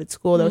a private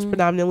school that was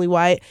predominantly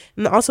white,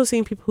 and also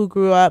seeing people who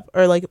grew up,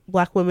 or like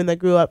black women that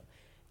grew up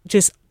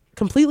just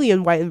completely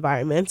in white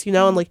environments, you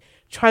know, and like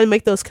trying to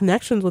make those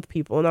connections with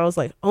people. And I was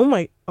like, oh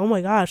my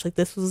gosh, like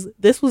this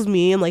was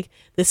me, and like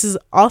this is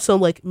also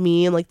like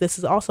me, and like this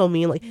is also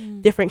me, and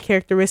like different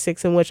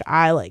characteristics in which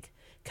I like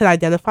could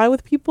identify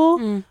with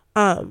people.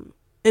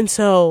 And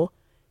so,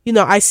 you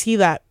know, I see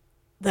that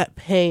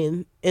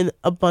pain in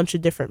a bunch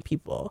of different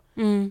people,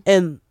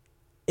 and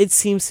it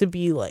seems to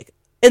be like,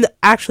 and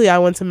actually I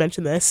want to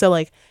mention this, so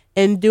like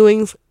in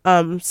doing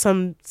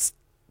some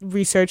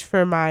research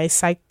for my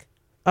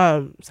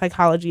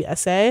psychology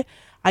essay,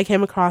 I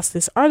came across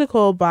this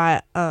article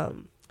by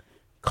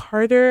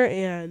Carter,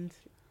 and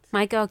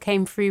my girl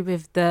came through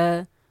with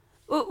the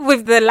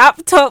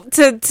laptop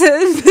to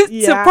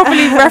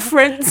properly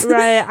reference.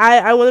 Right.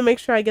 I want to make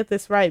sure I get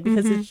this right,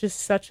 because it's just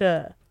such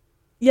a,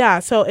 yeah.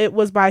 So it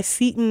was by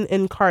Seaton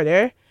and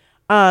Carter,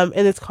 and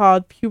it's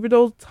called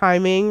Pubertal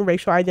Timing,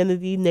 Racial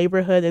Identity,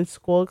 Neighborhood, and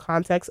School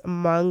Context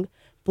Among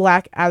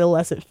Black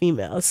Adolescent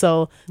Females.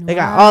 So they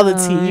got all the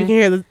tea. You can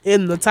hear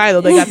in the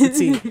title, they got the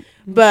tea.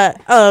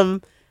 But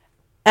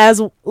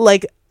as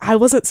like, I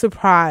wasn't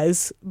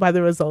surprised by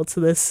the results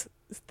of this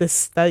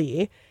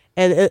study,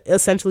 and it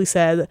essentially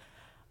said,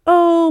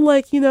 oh,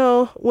 like, you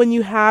know, when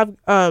you have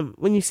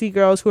when you see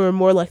girls who are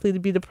more likely to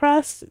be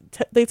depressed,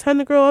 they tend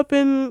to grow up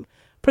in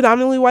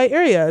predominantly white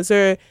areas,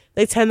 or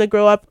they tend to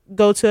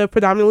go to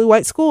predominantly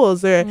white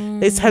schools, or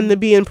they tend to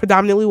be in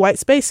predominantly white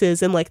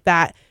spaces, and like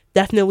that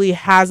definitely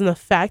has an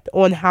effect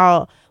on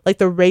how like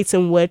the rates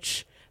in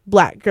which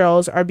Black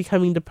girls are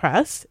becoming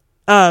depressed.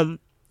 And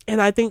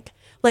I think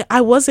like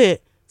I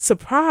wasn't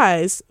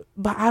surprised,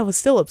 but I was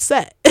still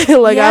upset.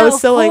 Like I was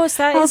still like,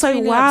 I was like,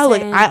 really wow,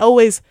 upsetting. Like I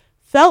always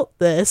felt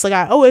this, like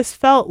I always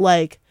felt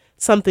like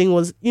something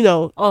was, you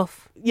know,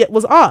 off. Yeah,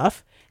 was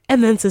off.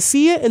 And then to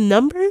see it in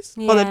numbers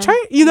on a chart,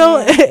 you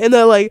know, in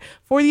a like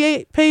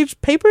 48-page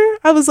paper,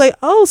 I was like,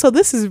 oh, so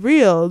this is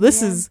real.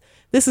 This is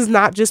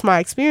not just my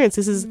experience.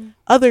 This is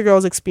other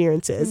girls'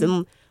 experiences.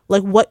 And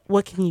like,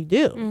 what can you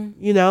do?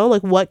 You know,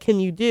 like, what can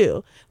you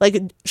do? Like,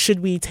 should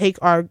we take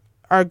our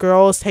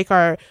girls, take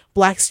our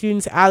Black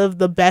students out of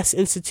the best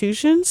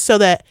institutions so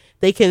that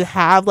they can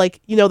have like,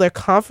 you know, their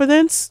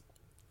confidence?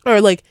 Or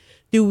like,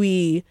 do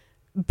we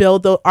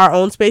build our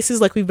own spaces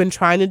like we've been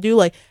trying to do?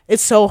 Like,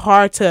 it's so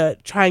hard to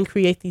try and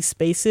create these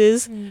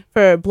spaces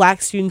for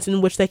Black students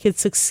in which they could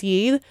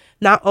succeed,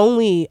 not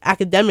only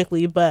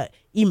academically but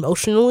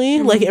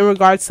emotionally, like in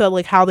regards to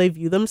like how they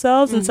view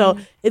themselves. And so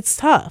it's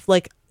tough.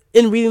 Like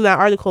in reading that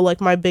article,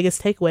 like my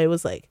biggest takeaway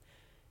was like,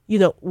 you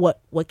know,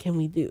 what can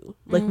we do?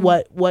 Like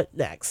what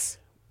next?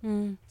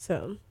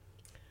 So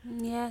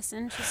yes,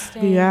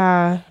 interesting.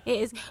 Yeah,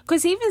 it is,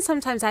 because even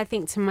sometimes I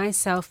think to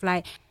myself,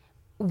 like,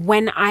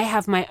 when I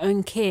have my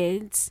own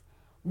kids,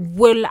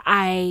 will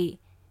I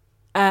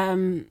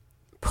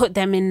put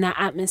them in that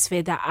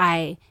atmosphere that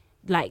I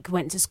like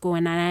went to school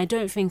in? And I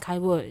don't think I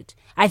would.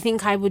 I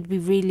think I would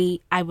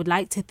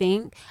like to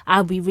think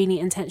I'll be really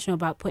intentional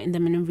about putting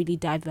them in a really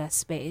diverse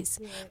space.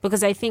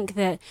 Because I think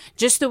that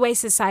just the way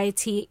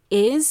society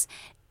is,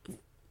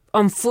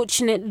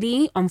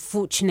 unfortunately,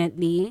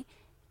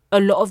 a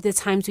lot of the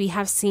times we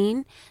have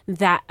seen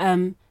that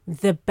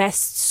the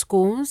best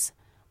schools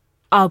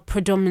are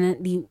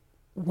predominantly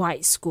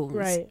white schools.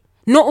 Right.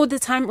 Not all the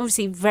time,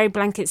 obviously, very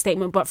blanket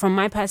statement, but from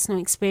my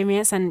personal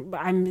experience, and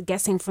I'm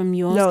guessing from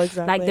yours, no,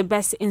 exactly. Like the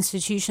best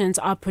institutions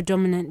are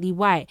predominantly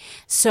white.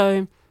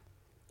 So,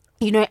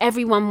 you know,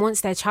 everyone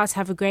wants their child to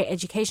have a great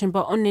education,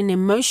 but on an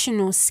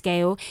emotional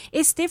scale,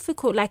 it's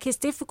difficult. Like, it's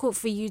difficult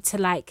for you to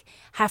like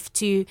have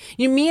to,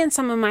 you know, me and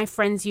some of my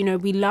friends, you know,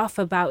 we laugh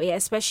about it,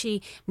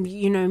 especially,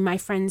 you know, my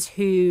friends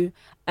who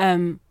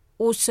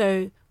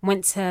also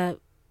went to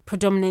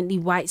predominantly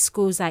white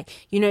schools. Like,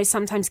 you know,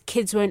 sometimes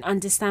kids won't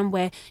understand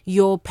where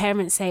your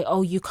parents say,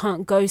 oh, you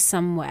can't go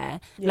somewhere,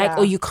 like,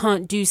 or you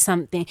can't do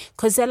something,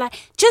 because they're like,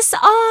 just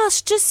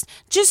ask, just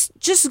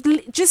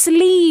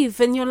leave,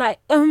 and you're like,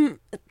 no.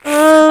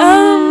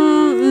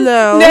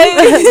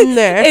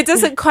 It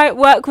doesn't quite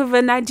work with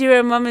a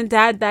Nigerian mum and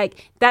dad.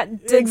 Like that,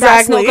 exactly.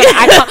 That's not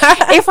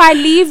gonna, if I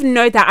leave,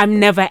 know that I'm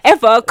never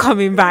ever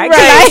coming back.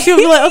 Right? Like, she'll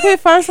be like, okay,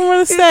 find somewhere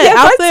to stay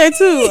out there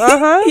too.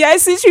 Yeah,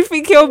 since you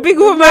think you're a big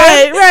woman,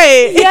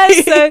 right? Yeah,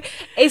 so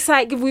it's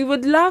like we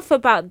would laugh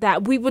about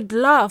that. We would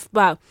laugh,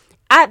 but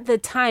at the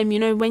time, you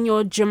know, when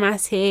you're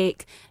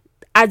dramatic,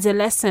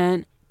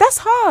 adolescent, that's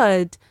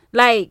hard.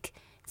 Like,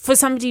 for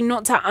somebody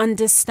not to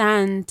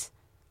understand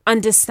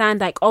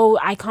like, oh,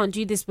 I can't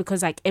do this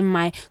because like in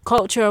my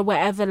culture or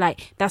whatever,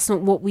 like that's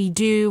not what we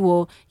do,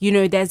 or, you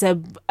know, there's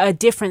a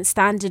different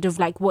standard of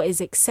like what is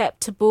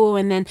acceptable.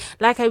 And then,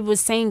 like I was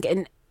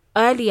saying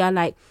earlier,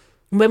 like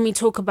when we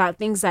talk about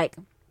things like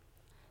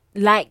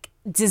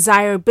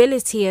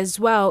desirability as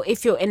well,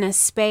 if you're in a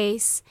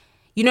space,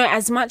 you know,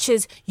 as much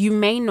as you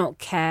may not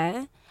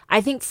care, I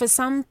think for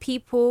some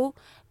people,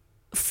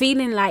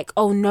 feeling like,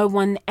 oh, no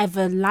one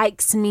ever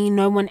likes me,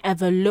 no one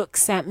ever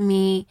looks at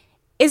me,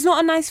 it's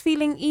not a nice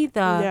feeling either.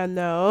 Yeah,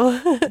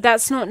 no.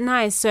 That's not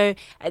nice. So,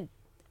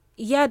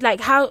 yeah, like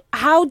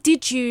how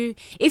did you,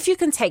 if you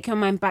can take your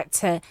mind back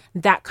to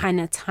that kind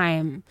of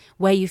time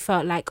where you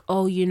felt like,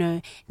 oh, you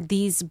know,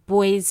 these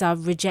boys are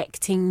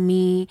rejecting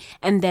me,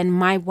 and then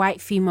my white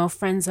female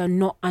friends are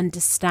not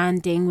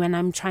understanding when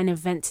I'm trying to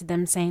vent to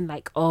them saying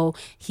like, oh,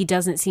 he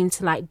doesn't seem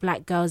to like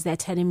Black girls. They're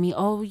telling me,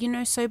 oh, you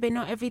know, Sobe,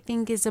 not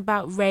everything is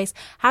about race.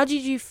 How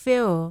did you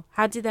feel?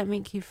 How did that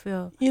make you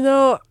feel? You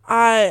know,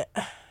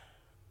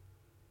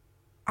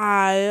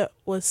 I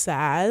was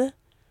sad,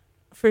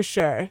 for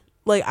sure.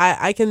 Like,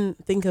 I can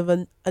think of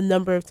a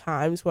number of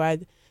times where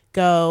I'd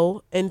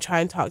go and try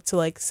and talk to,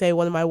 like, say,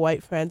 one of my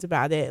white friends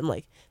about it, and,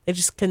 like, they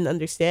just couldn't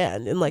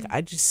understand. And, like,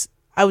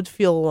 I would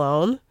feel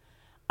alone.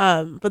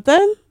 But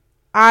then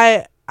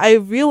I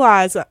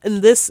realized,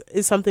 and this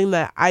is something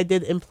that I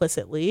did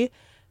implicitly,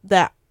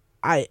 that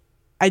I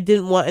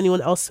didn't want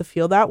anyone else to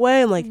feel that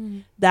way. And, like,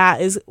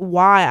 that is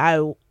why I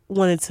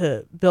wanted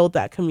to build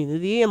that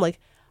community. And, like,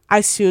 I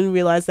soon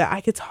realized that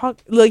I could talk,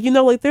 like, you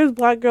know, like there's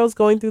Black girls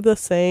going through the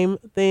same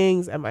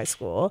things at my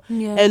school,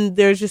 and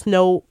there's just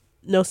no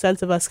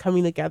sense of us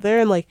coming together.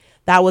 And like,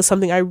 that was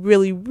something I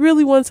really,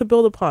 really wanted to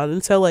build upon.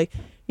 And so, like,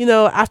 you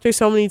know, after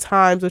so many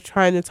times of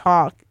trying to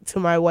talk to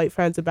my white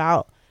friends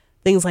about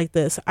things like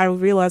this, I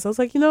realized, I was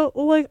like, you know,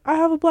 well, like, I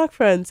have a Black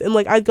friends, and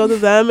like I'd go to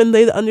them and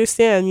they'd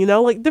understand, you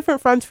know, like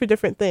different friends for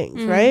different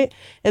things, right?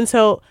 And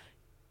so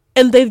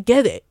and they'd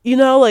get it, you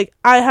know. Like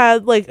I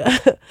had like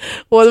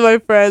one of my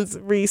friends,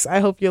 Reese, I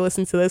hope you're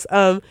listening to this,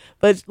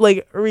 but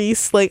like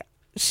Reese, like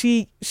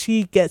she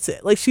gets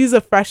it. Like she's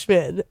a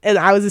freshman and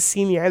I was a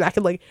senior, and I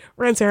could like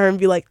run to her and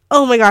be like,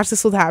 oh my gosh,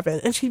 this will happen,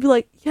 and she'd be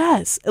like,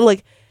 yes. And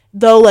like,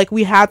 though like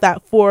we had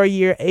that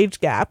 4-year age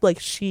gap, like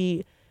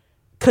she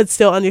could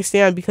still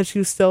understand because she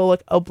was still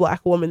like a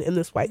Black woman in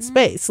this white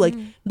space. Like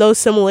those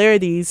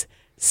similarities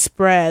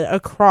spread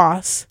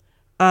across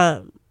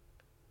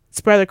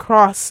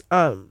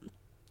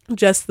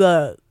just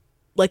the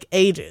like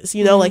ages,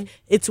 you know. Like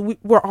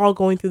we're all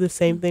going through the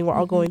same thing, we're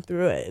all going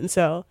through it. And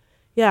so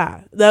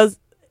yeah,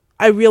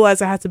 I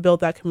realized I had to build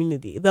that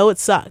community, though it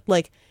sucked.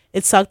 Like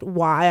it sucked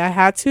why I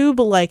had to,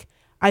 but like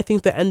I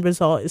think the end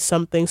result is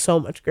something so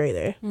much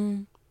greater.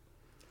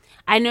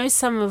 I know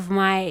some of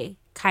my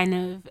kind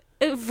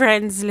of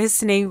friends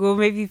listening, or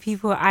maybe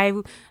people I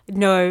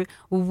know,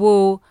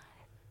 will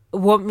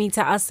want me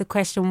to ask the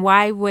question,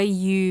 why were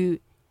you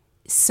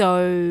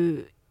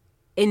so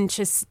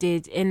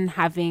interested in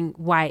having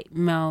white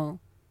male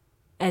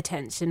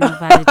attention or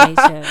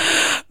validation?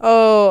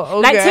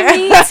 Oh,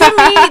 okay. Like to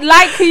me,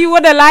 like who you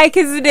want to like,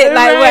 isn't it?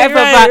 Like whatever.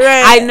 But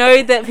I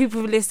know that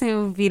people listening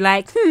will be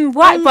like,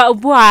 why?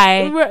 But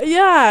why?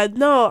 Yeah,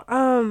 no.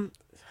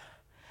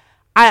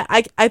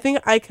 I think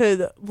I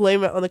could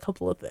blame it on a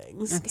couple of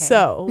things. Okay.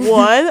 So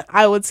one,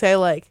 I would say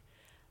like,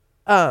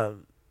 the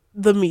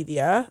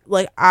media.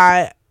 Like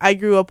I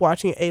grew up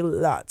watching a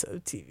lot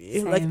of TV.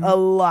 Same. Like a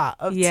lot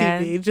of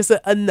TV. Just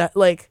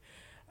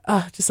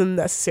just a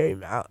necessary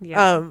amount.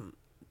 Yeah.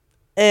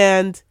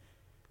 And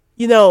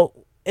you know,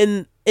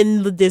 in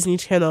the Disney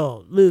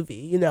Channel movie,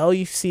 you know,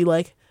 you see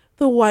like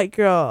the white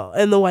girl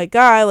and the white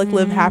guy like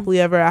live happily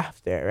ever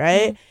after,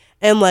 right?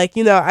 And like,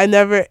 you know, I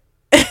never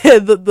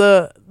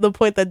the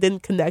point that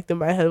didn't connect in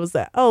my head was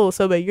that, oh,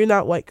 so babe, you're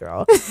not white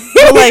girl.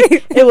 But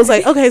like it was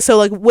like, okay, so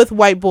like with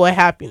white boy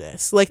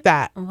happiness, like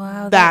that.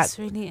 Wow, that's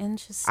really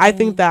interesting. I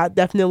think that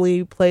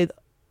definitely played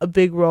a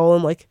big role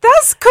in like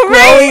that's crazy.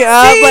 Growing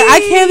up. Like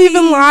I can't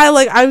even lie.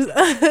 Like I'm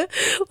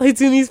like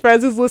to these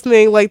friends who's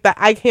listening, like that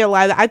I can't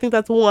lie. I think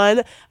that's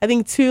one. I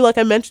think two, like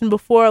I mentioned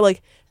before,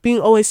 like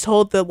being always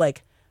told that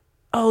like,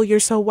 oh,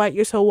 you're so white,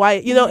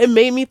 you know, it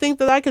made me think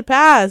that I could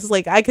pass,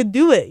 like I could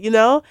do it, you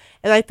know.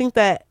 And I think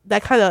that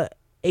kind of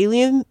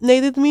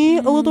alienated me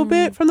a little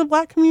bit from the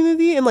Black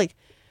community, and like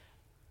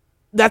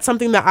that's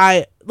something that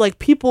I like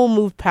people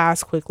move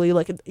past quickly,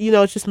 like, you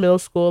know, it's just middle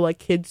school, like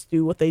kids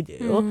do what they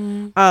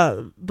do.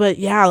 But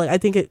yeah, like I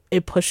think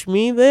it pushed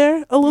me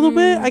there a little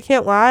bit, I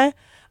can't lie.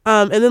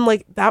 And then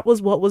like that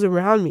was what was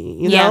around me,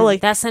 you know,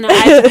 like that's an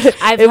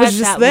I've it heard was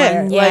just that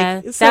there. One.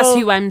 Yeah, like, so, that's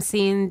who I'm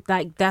seeing,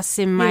 like that's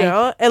in my, you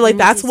know, and like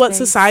that's what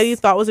space. Society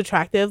thought was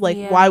attractive. Like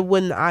why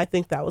wouldn't I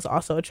think that was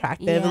also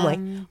attractive? And like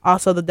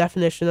also the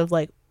definition of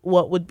like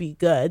what would be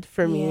good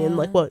for me and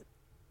like what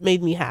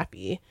made me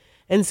happy.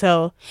 And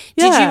so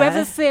did you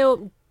ever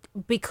feel,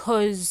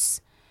 because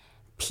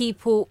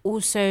people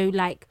also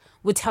like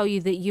would tell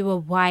you that you were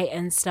white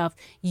and stuff,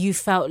 you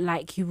felt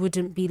like you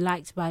wouldn't be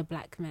liked by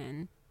Black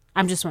men?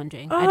 I'm just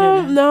wondering. I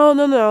don't know.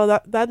 No.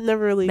 That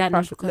never really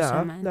crossed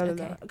your mind.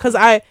 No. Because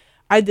I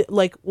did,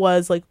 like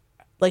was like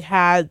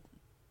had,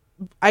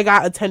 I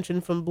got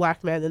attention from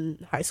Black men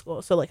in high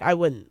school, so like I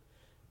wouldn't.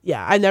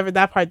 Yeah, I never,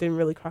 that part didn't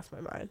really cross my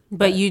mind.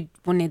 But you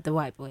wanted the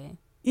white boy.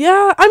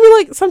 Yeah, I mean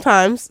like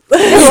sometimes.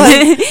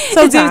 Like,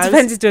 sometimes it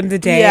depended on the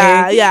day.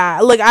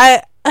 Yeah. Like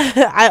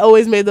I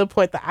always made the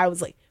point that I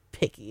was like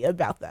picky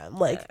about them.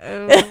 Like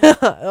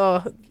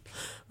high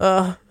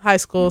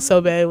school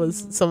Sobe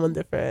was someone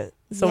different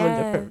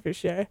for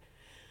sure.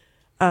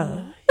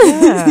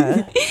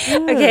 Yeah.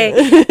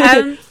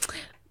 Okay.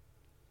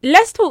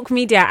 Let's talk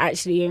media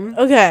actually.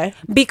 Okay.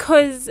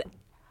 Because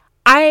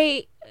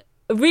I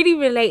really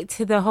relate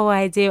to the whole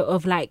idea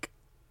of like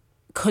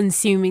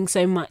consuming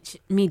so much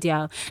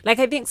media. Like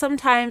I think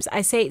sometimes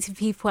I say it to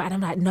people and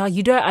I'm like, no,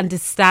 you don't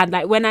understand.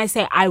 Like when I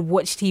say I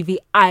watch TV,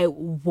 I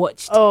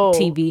watched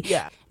TV.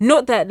 Yeah.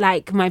 Not that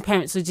like my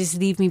parents would just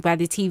leave me by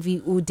the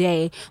TV all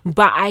day,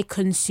 but I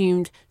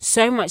consumed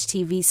so much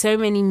TV, so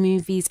many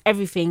movies,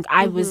 everything.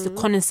 I was the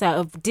connoisseur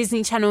of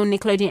Disney Channel,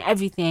 Nickelodeon,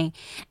 everything.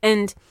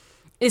 And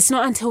it's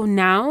not until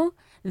now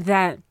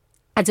that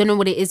I don't know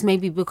what it is,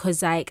 maybe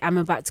because like I'm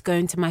about to go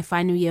into my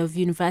final year of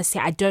university.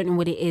 I don't know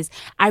what it is.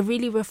 I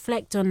really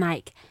reflect on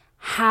like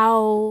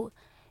how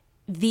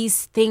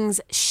these things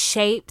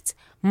shaped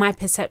my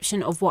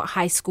perception of what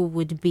high school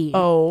would be.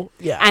 Oh,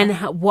 yeah. And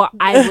what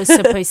I was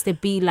supposed to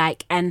be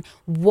like, and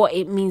what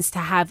it means to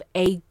have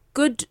a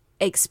good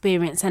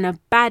experience and a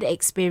bad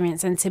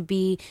experience, and to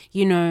be,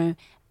 you know,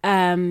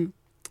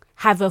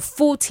 have a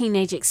full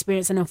teenage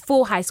experience and a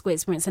full high school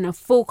experience and a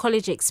full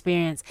college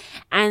experience.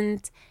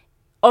 And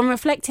on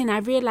reflecting, I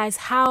realized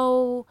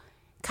how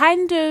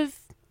kind of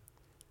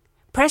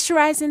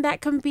pressurizing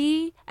that can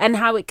be, and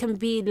how it can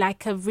be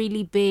like a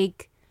really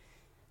big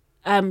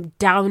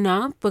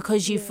downer,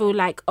 because you feel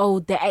like, oh,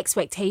 the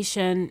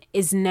expectation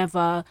is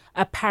never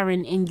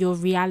apparent in your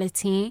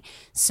reality.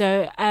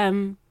 So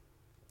how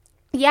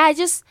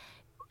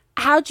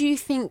do you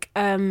think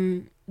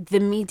the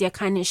media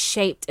kind of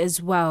shaped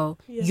as well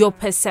your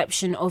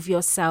perception of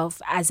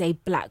yourself as a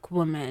black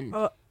woman?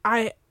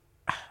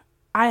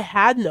 I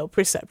had no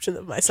perception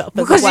of myself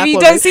as because a black you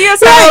woman. don't see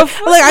yourself.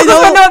 Right. Like I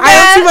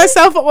don't see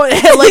myself on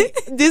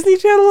like Disney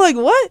Channel. Like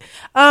what?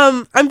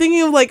 I'm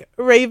thinking of like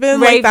Raven.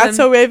 Like That's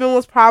So Raven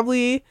was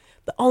probably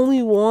the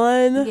only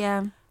one.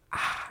 Yeah.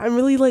 I'm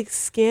really like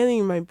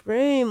scanning my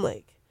brain,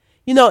 like,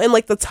 you know, in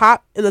the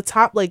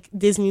top like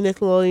Disney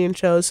Nickelodeon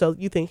shows. So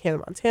you think Hannah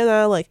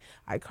Montana, like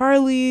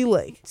iCarly,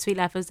 like Sweet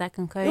Life of Zack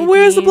and Cody.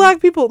 Where's the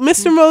black people?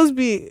 Mr.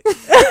 Mosby.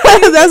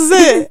 That's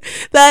it.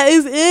 That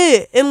is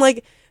it. And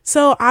like,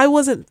 so I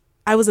wasn't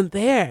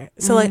there.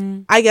 So like,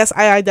 I guess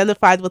I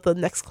identified with the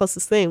next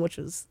closest thing, which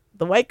was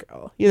the white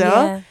girl, you know?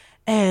 Yeah.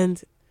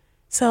 And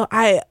so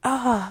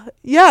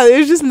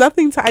there's just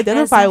nothing to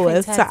identify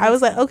with. So I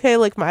was like, okay,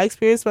 like my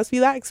experience must be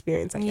that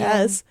experience, I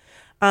guess.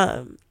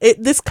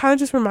 This kind of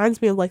just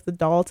reminds me of like the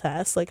doll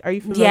test. Like, are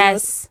you familiar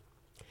with,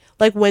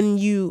 like, when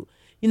you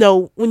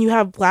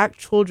have black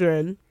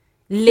children,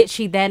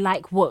 literally they're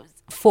like what,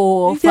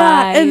 4 or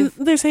 5, and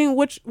they're saying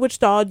which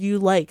doll do you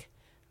like,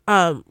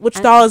 which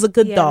doll is a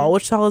good doll,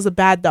 which doll is a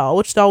bad doll,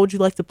 which doll would you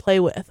like to play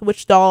with,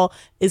 which doll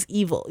is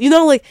evil, you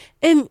know, like,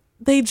 and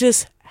they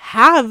just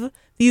have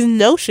these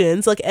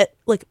notions like at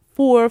like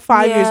 4 or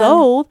 5 years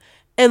old,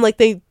 and like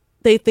they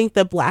think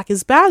that black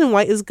is bad and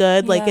white is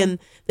good, like, and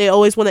they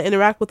always want to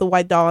interact with the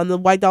white doll, and the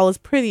white doll is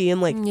pretty, and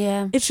like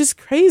it's just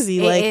crazy.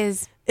 Like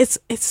it's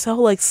so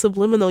like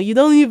subliminal. You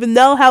don't even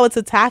know how it's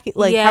attacking,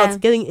 like how it's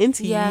getting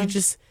into you. You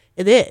just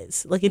it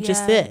is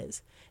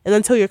and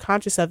until you're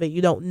conscious of it,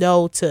 you don't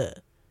know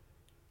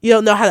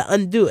how to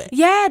undo it.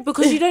 Yeah,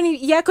 because you don't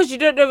even, because you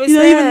don't know it's you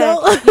don't there. even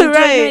know. You don't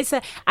Right. know it's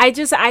there.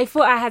 I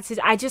thought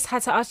I just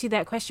had to ask you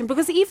that question,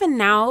 because even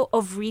now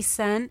of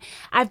recent,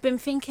 I've been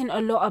thinking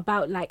a lot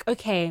about like,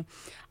 okay,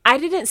 I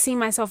didn't see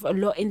myself a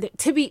lot in the,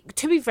 to be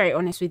very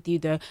honest with you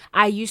though,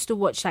 I used to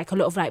watch like a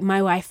lot of like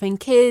My Wife and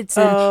Kids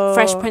and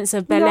Fresh Prince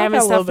of Bel-Air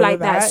and stuff like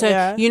that.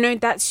 So, you know,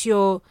 that's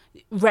your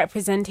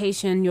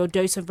representation, your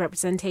dose of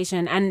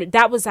representation. And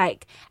that was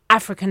like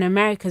African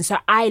American. So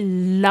I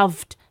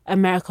loved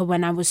America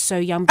when I was so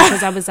young,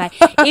 because I was like,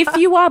 if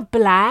you are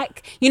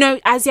black, you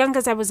know, as young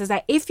as I was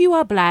like, if you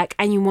are black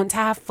and you want to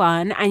have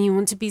fun and you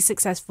want to be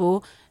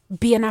successful,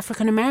 be an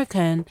African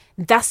American.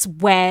 That's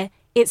where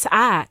it's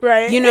at,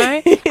 right? You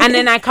know. And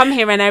then I come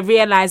here and I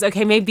realize,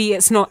 okay, maybe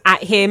it's not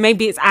at here,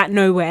 maybe it's at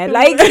nowhere,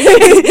 like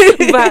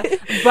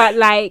but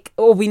like,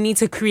 or we need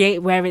to create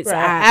where it's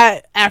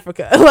at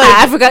Africa,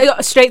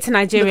 Africa, straight to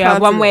Nigeria,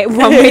 one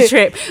way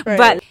trip. Right.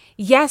 But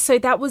yeah, so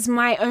that was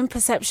my own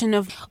perception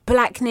of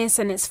blackness,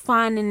 and it's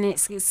fun and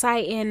it's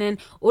exciting and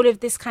all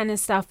of this kind of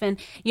stuff. And,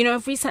 you know,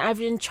 recently I've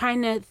been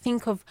trying to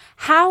think of,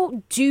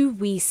 how do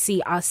we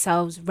see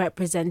ourselves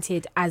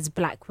represented as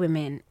black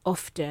women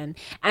often?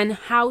 And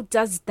how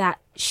does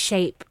that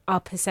shape our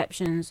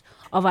perceptions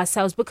of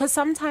ourselves? Because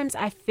sometimes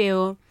I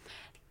feel,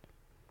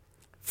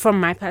 from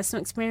my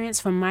personal experience,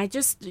 from my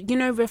just, you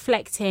know,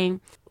 reflecting,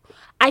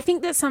 I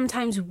think that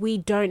sometimes we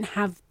don't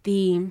have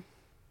the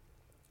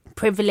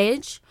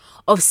privilege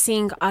of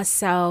seeing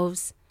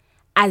ourselves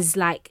as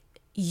like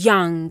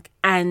young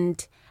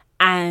and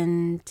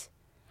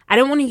I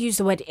don't want to use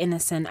the word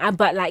innocent,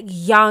 but like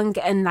young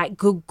and like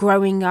good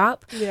growing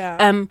up.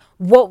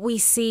 What we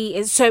see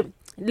is, so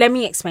let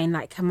me explain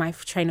like my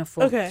train of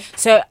thought. Okay.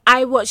 So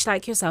I watch,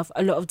 like yourself,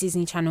 a lot of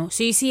Disney Channel.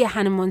 So you see a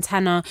Hannah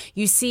Montana,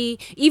 you see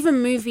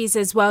even movies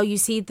as well. You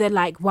see the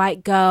like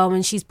white girl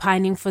and she's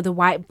pining for the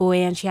white boy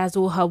and she has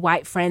all her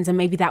white friends and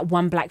maybe that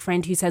one black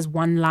friend who says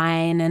one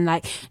line and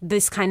like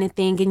this kind of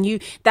thing.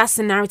 And that's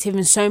the narrative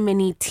in so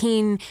many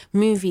teen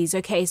movies.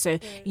 Okay, so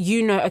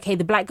you know, okay,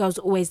 the black girl's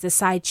always the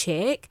side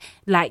chick.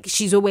 Like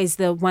she's always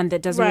the one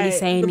that doesn't really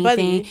say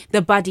anything.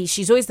 The buddy.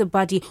 She's always the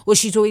buddy, or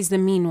she's always the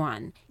mean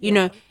one. You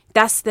know.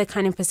 That's the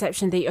kind of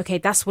perception that, okay,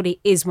 that's what it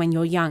is when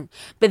you're young.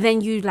 But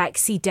then you like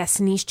see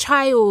Destiny's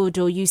Child,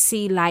 or you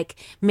see like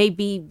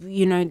maybe,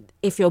 you know,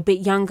 if you're a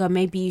bit younger,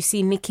 maybe you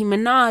see Nicki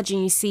Minaj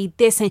and you see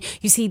this and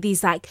you see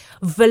these like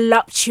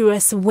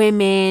voluptuous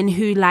women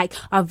who like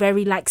are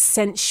very like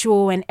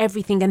sensual and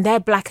everything, and they're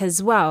black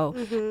as well.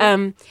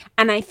 And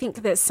I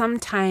think that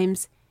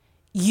sometimes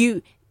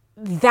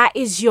that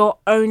is your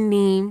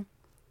only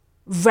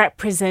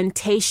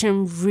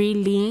representation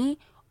really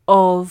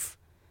of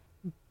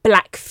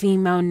black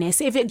femaleness.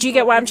 Do you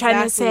get what I'm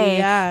trying to say?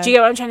 Yeah. Do you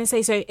get what I'm trying to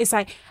say? So it's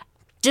like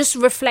just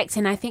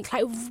reflecting, I think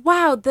like,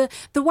 wow, the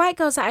white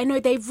girls that I know,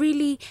 they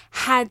really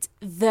had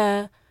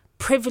the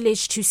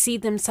privilege to see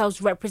themselves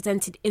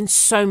represented in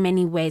so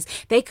many ways.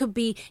 They could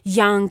be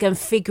young and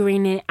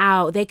figuring it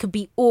out. They could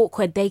be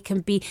awkward. They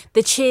can be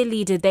the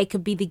cheerleader. They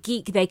could be the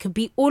geek. They could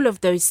be all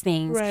of those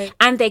things. Right.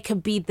 And they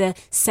could be the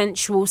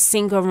sensual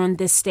singer on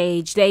the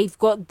stage. They've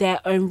got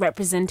their own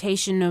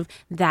representation of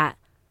that.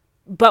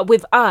 But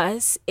with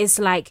us, it's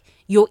like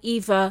you're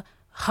either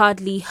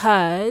hardly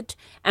heard,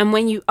 and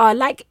when you are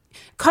like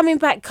coming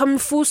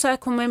full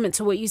circle moment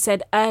to what you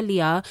said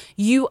earlier,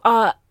 you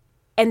are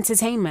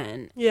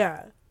entertainment.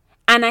 Yeah.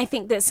 And I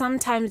think that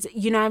sometimes,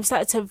 I'm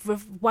starting to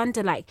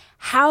wonder, like,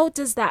 how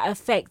does that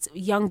affect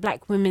young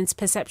Black women's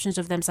perceptions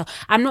of themselves?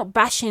 I'm not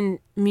bashing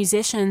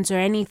musicians or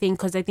anything,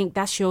 because I think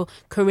that's your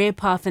career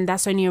path and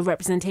that's only a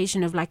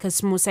representation of like a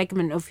small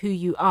segment of who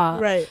you are.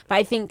 Right. But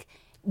I think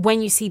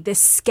when you see the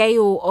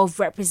scale of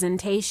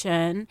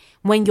representation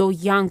when you're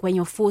young, when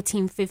you're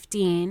 14,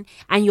 15,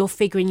 and you're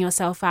figuring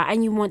yourself out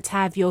and you want to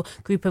have your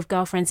group of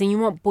girlfriends and you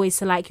want boys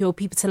to like you or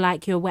people to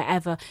like you or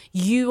whatever,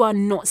 you are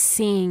not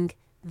seeing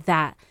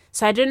that.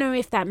 So I don't know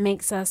if that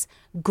makes us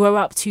grow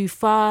up too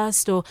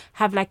fast or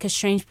have like a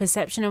strange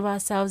perception of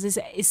ourselves.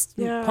 It's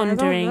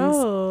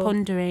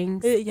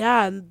ponderings.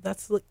 Yeah,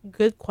 that's a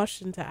good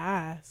question to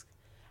ask.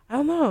 I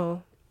don't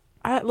know.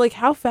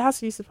 How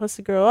fast are you supposed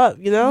to grow up,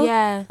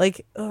 Yeah.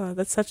 Like,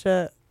 that's such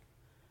a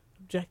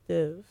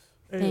objective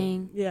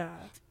thing. Yeah.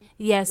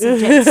 Yeah,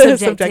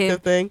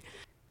 subjective thing.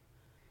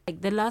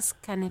 Like, the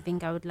last kind of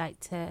thing I would like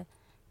to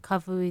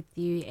cover with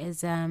you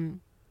is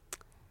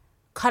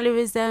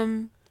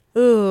colorism.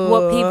 Ooh.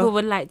 What people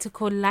would like to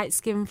call light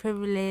skin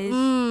privilege.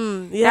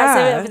 Yeah. That's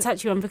a bit of a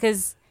touchy one,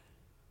 because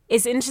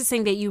it's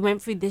interesting that you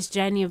went through this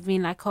journey of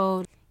being like,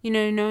 oh,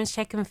 no one's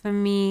checking for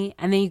me.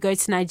 And then you go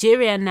to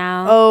Nigeria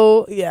now.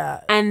 Oh,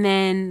 yeah. And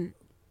then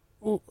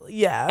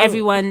yeah,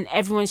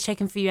 everyone's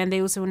checking for you, and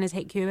they also want to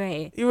take you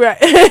away. Right.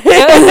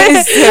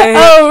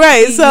 Oh,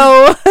 right.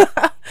 So,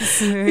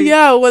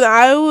 yeah, when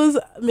I was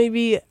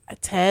maybe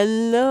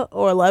 10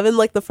 or 11,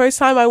 like the first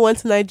time I went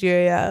to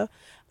Nigeria,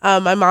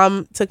 my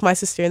mom took my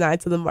sister and I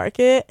to the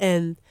market,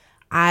 and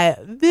I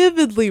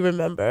vividly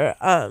remember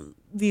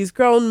these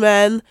grown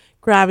men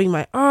grabbing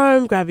my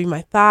arm, grabbing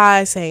my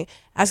thigh,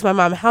 asking my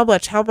mom, how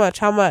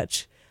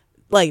much?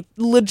 Like,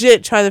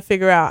 legit trying to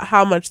figure out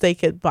how much they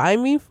could buy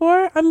me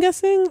for, I'm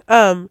guessing.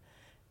 And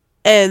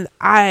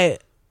I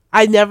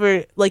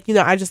never,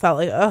 I just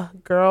thought,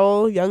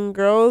 young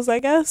girls, I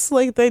guess,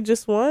 they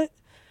just want.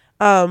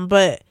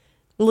 But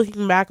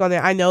looking back on it,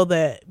 I know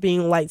that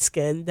being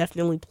light-skinned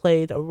definitely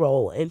played a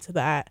role into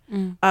that.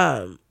 And,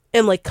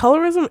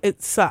 colorism,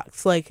 it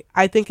sucks.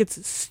 I think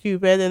it's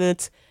stupid, and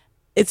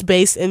it's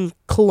based in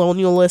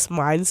colonialist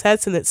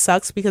mindsets, and it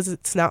sucks because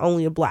it's not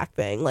only a Black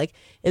thing.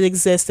 It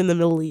exists in the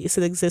Middle East,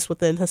 it exists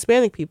within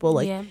Hispanic people,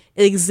 it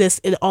exists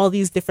in all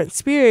these different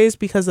spheres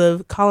because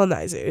of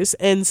colonizers.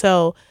 And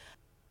so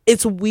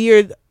it's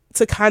weird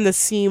to kind of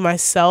see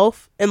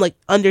myself and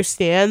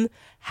understand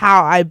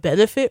how I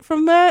benefit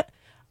from that,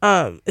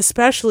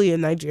 especially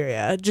in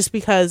Nigeria, just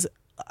because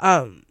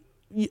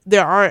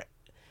there aren't,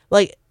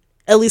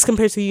 at least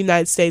compared to the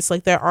United States,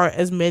 there aren't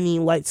as many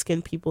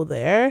light-skinned people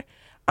there.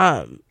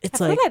 I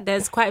feel like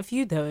there's quite a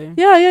few though.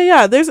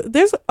 Yeah.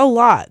 There's a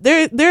lot.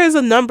 There is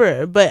a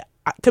number, but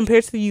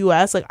compared to the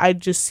U.S., I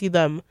just see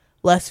them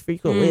less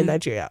frequently in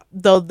Nigeria.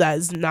 Though that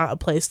is not a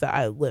place that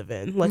I live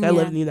in. I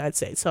live in the United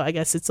States, so I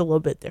guess it's a little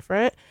bit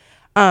different.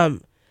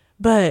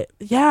 But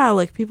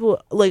yeah,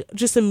 people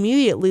just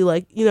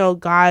immediately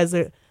guys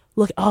are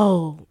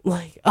the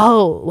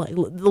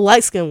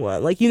light skinned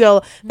one.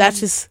 That's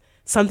just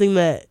something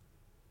that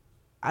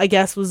I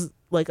guess was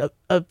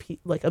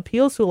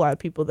appeals to a lot of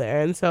people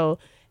there, and so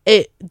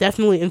it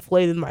definitely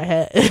inflated my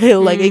head.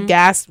 It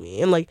gassed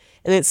me, and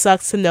it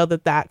sucks to know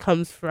that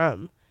comes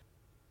from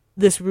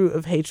this root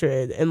of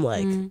hatred and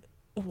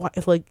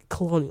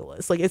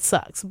colonialist. It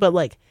sucks,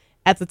 but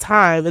at the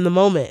time, in the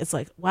moment, it's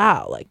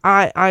wow,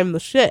 I'm the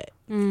shit,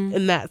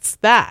 and that's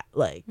that.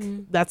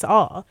 That's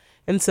all.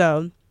 And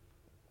so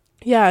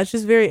yeah, it's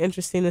just very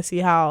interesting to see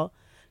how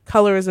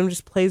colorism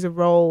just plays a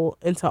role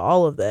into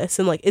all of this,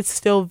 and it's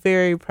still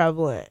very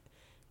prevalent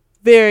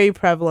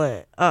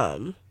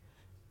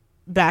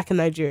back in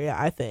Nigeria,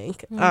 I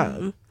think.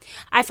 I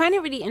find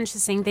it really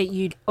interesting that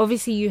you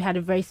had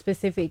a very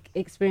specific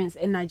experience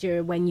in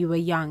Nigeria when you were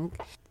young,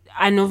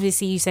 and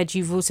obviously you said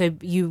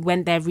you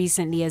went there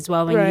recently as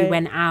well, and you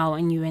went out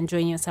and you were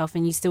enjoying yourself,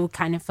 and you still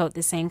kind of felt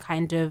the same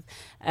kind of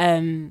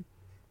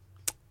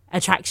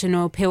attraction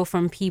or appeal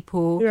from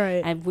people,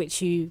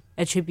 which you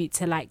attribute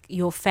to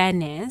your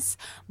fairness.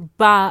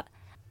 But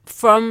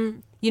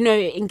from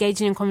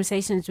engaging in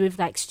conversations with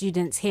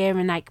students here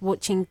and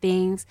watching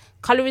things,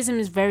 colorism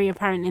is very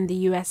apparent in the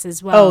US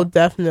as well. Oh,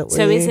 definitely.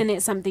 So isn't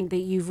it something that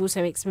you've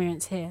also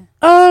experienced here?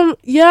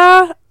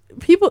 Yeah,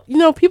 people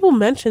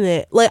mention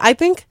it. I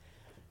think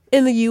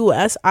in the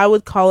US I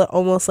would call it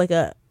almost like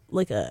a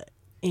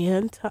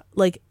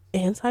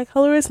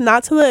anti-colorist,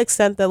 not to the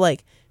extent that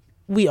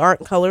we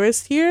aren't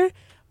colorists here,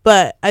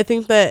 but I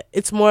think that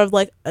it's more of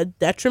a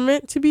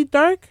detriment to be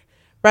dark,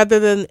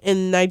 rather than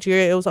in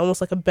Nigeria, it was almost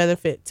a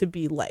benefit to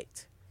be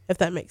light, if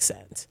that makes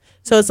sense.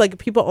 So it's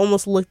people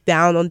almost look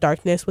down on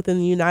darkness within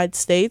the United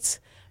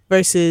States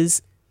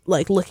versus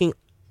looking,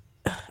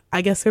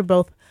 I guess they're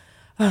both,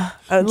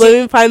 let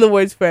me find the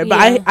words for it.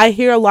 But I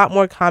hear a lot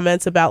more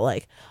comments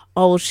about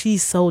oh,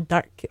 she's so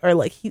dark, or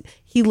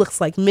he looks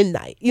like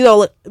midnight,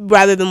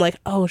 rather than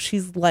oh,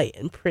 she's light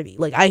and pretty.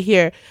 I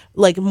hear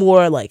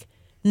more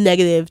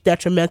negative,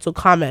 detrimental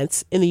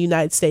comments in the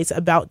United States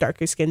about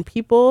darker skinned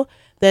people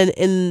than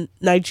in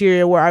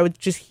Nigeria, where I would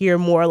just hear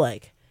more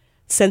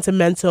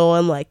sentimental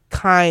and like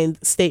kind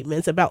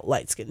statements about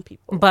light-skinned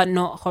people, but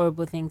not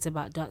horrible things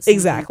about dark skinned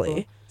exactly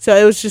people. So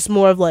it was just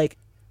more of like,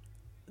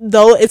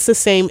 though it's the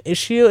same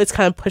issue, it's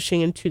kind of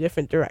pushing in two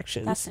different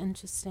directions. That's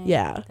interesting.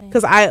 Yeah,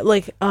 because I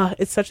like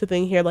it's such a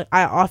thing here. Like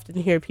I often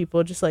hear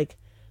people just like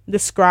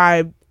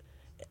describe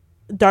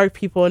dark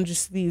people and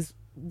just these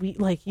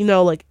like, you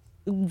know, like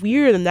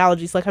weird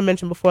analogies. Like I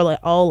mentioned before, like,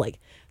 oh, like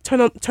turn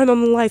on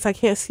the lights, I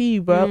can't see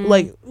you, bro.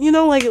 Like, you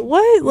know, like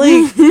what?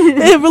 Like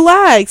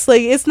relax.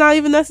 Like it's not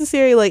even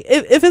necessary. Like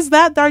if it's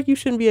that dark, you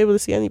shouldn't be able to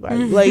see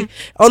anybody. Like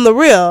on the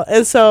real.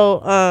 And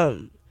so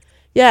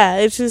yeah,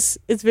 it's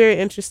very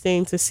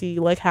interesting to see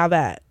like how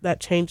that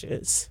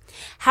changes.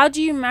 How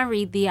do you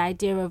marry the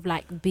idea of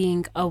like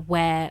being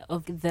aware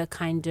of the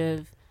kind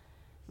of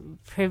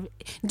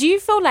do you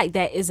feel like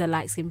there is a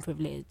light skin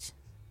privilege?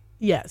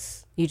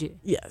 Yes. You do?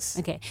 Yes.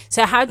 Okay.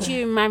 So how do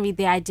you marry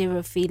the idea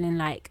of feeling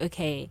like,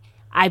 okay,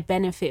 I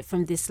benefit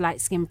from this light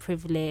skin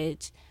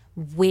privilege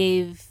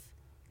with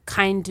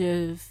kind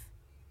of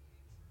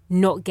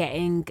not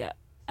getting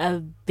a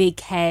big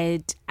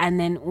head, and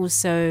then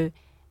also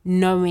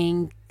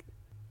knowing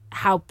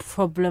how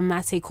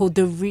problematic or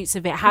the roots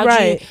of it? How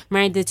do you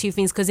marry the two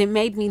things? Because it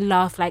made me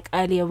laugh like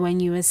earlier when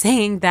you were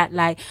saying that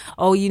like,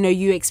 oh, you know,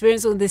 you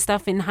experienced all this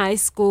stuff in high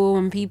school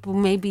and people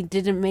maybe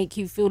didn't make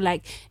you feel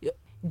like,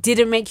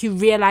 didn't make you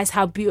realize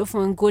how beautiful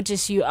and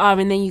gorgeous you are,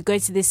 and then you go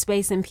to this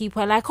space and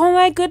people are like, oh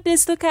my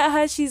goodness, look at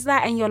her, she's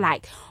like, and you're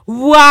like,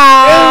 wow,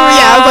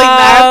 yeah,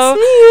 I was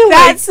like,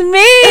 that's me,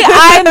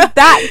 I'm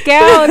that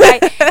girl.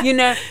 Like, you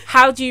know,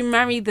 how do you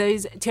marry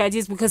those two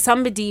ideas? Because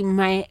somebody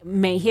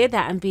may hear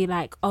that and be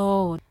like,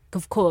 oh,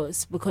 of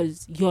course,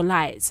 because you're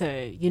light, so,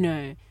 you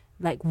know,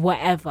 like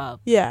whatever.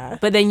 Yeah,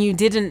 but then you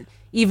didn't,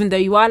 even though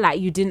you are light,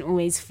 you didn't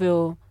always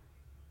feel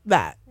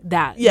that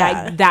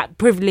like that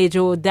privilege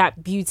or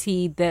that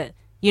beauty, that,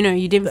 you know,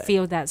 you didn't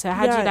feel that. So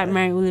how do you like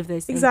marry all of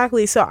those things?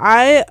 Exactly. So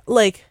I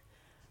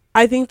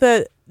think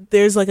that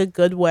there's like a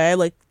good way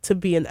like to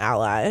be an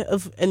ally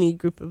of any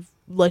group of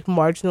like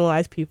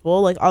marginalized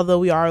people. Like although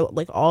we are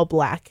like all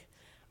black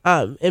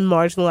and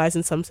marginalized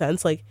in some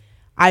sense, like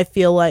I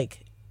feel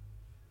like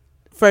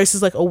first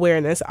is like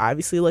awareness.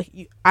 Obviously,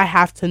 like I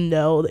have to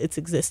know that it's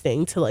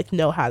existing to like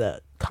know how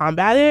to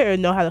combat it or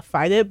know how to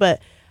fight it. But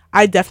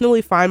I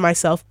definitely find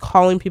myself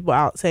calling people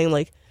out, saying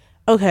like,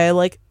 okay,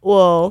 like,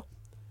 well,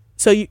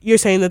 so you're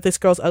saying that this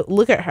girl's,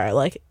 look at her,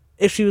 like,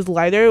 if she was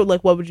lighter,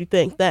 like, what would you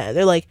think then?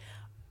 They're like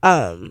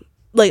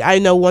I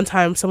know one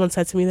time someone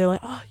said to me, they're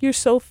like, oh, you're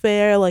so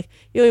fair, like,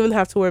 you don't even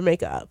have to wear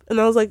makeup. And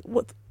I was like,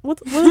 what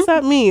does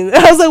that mean?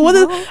 I was like,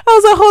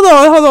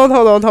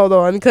 hold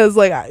on, because,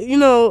 like, you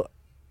know,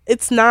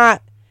 it's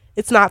not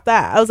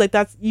that. I was like,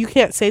 you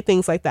can't say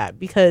things like that,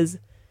 because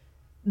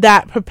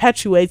that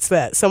perpetuates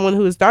that someone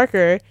who is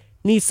darker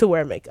needs to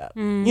wear makeup.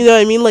 You know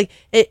what I mean? Like,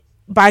 it,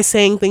 by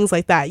saying things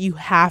like that, you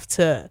have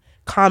to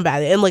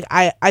combat it. And like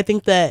I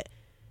think that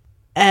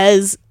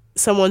as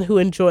someone who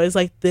enjoys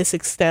like this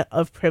extent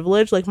of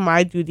privilege, like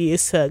my duty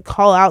is to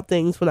call out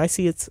things when I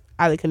see it's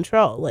out of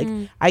control. Like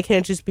I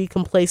can't just be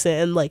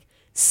complacent and like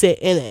sit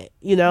in it,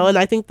 you know? And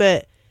I think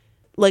that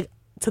like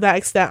to that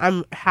extent,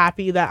 I'm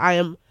happy that I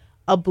am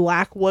a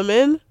black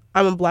woman.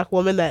 I'm a black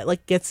woman that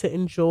like gets to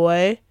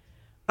enjoy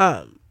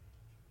or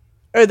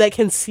that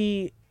can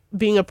see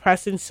being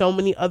oppressed in so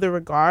many other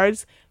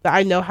regards, that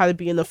I know how to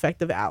be an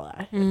effective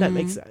ally, if that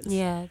makes sense.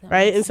 Yeah.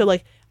 Right? And so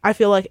like I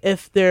feel like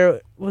if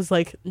there was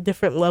like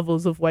different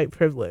levels of white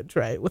privilege,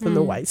 right, within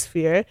the white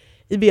sphere,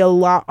 it'd be a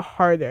lot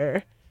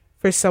harder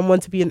for someone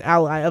to be an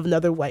ally of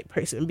another white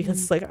person,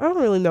 because it's like, I don't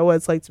really know what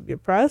it's like to be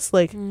oppressed.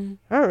 Like, I don't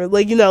really,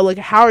 like, you know, like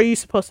how are you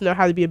supposed to know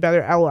how to be a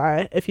better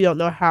ally if you don't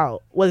know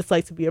what it's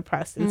like to be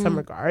oppressed in some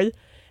regard?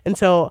 And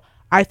so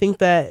I think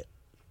that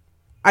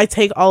I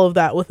take all of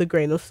that with a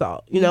grain of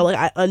salt, you know, like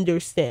I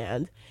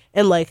understand,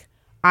 and like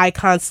I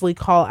constantly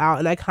call out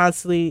and I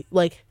constantly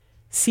like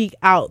seek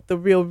out the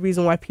real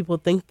reason why people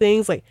think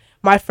things. Like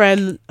my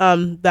friend,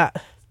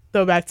 that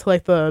throw back to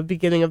like the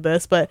beginning of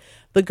this, but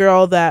the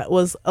girl that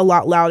was a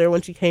lot louder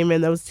when she came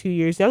in, that was 2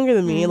 years younger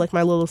than me, like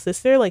my little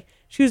sister, like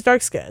she was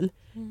dark skinned,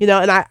 you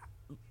know, and I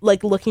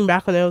like looking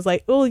back on it, I was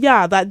like, oh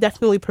yeah, that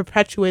definitely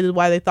perpetuated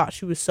why they thought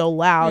she was so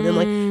loud and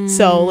like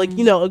so like,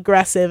 you know,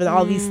 aggressive and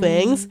all these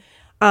things.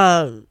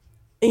 And,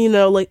 you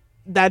know, like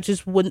that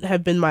just wouldn't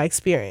have been my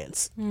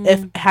experience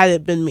if had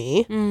it been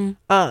me. You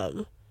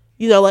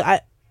know,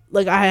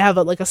 like I have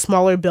a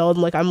smaller build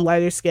and like I'm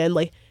lighter skinned,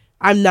 like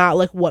I'm not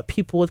like what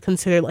people would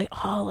consider like,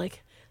 oh,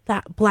 like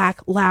that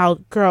black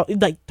loud girl,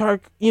 like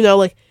dark, you know,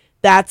 like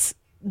that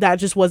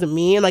just wasn't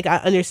me. And like I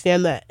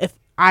understand that if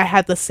I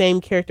had the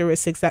same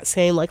characteristics, that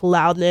same like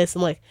loudness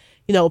and like,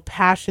 you know,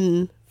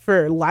 passion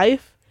for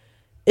life,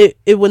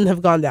 it wouldn't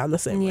have gone down the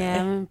same way.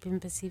 Yeah, it wouldn't been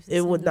perceived the it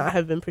same would way. not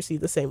have been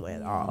perceived the same way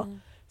at all.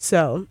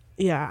 So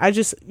yeah, I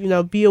just, you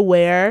know, be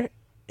aware,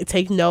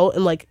 take note,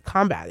 and like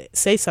combat it.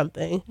 Say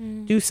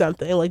something, do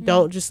something. Like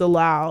don't just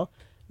allow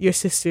your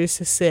sisters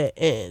to sit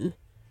in,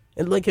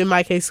 and like in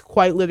my case,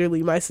 quite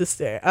literally my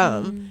sister,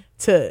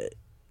 to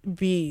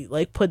be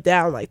like put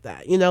down like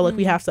that, you know, like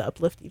we have to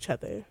uplift each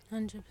other.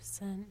 100%.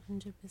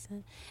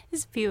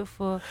 It's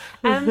beautiful.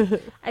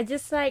 I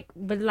just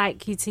would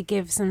like you to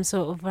give some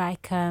sort of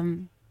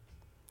kind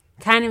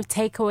of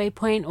takeaway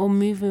point or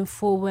moving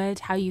forward,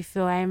 how you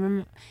feel. I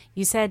remember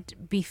you said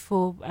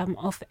before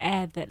off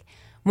air that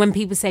when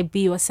people say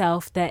be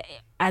yourself, that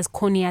as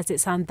corny as it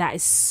sounds, that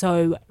is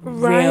so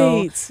real.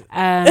 Right. So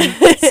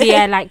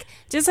yeah, like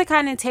just a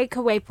kind of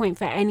takeaway point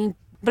for any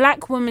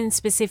Black woman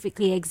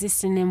specifically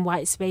existing in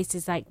white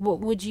spaces. Like, what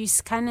would you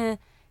kind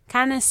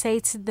of say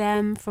to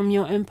them from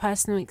your own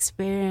personal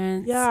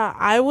experience? Yeah,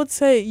 I would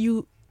say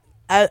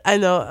I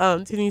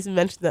know Denise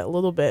mentioned that a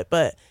little bit,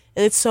 but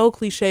and it's so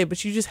cliche,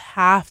 but you just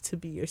have to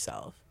be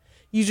yourself.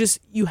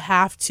 You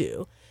have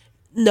to.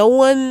 No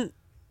one,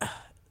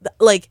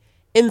 like,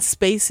 in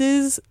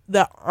spaces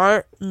that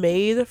aren't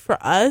made for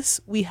us,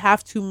 we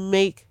have to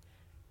make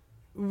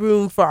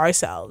room for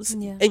ourselves.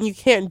 Yeah. And you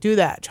can't do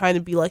that trying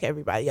to be like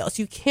everybody else.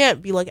 You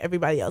can't be like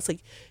everybody else.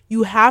 Like,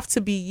 you have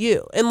to be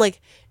you. And like,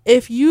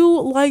 if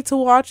you like to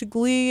watch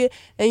Glee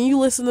and you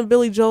listen to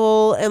Billy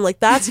Joel and like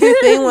that's your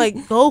thing,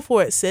 like go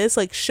for it, sis.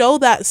 Like, show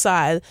that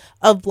side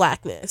of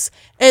Blackness.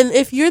 And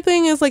if your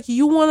thing is like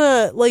you want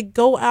to like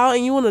go out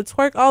and you want to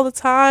twerk all the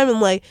time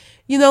and like,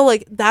 you know,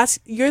 like that's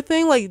your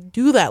thing, like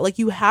do that. Like,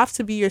 you have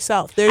to be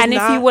yourself. If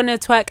you want to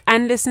twerk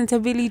and listen to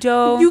Billy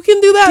Joel, you can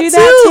do that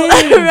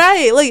too.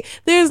 Right. Like,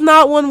 there's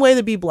not one way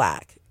to be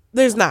Black.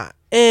 There's not.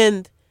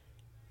 And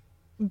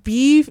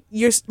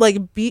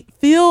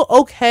feel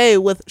okay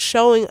with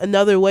showing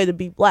another way to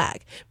be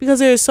Black, because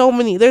there's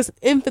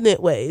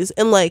infinite ways,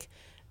 and like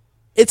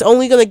it's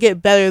only going to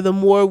get better the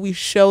more we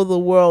show the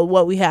world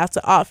what we have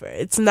to offer.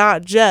 It's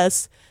not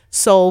just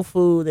soul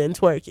food and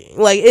twerking.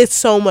 Like, it's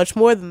so much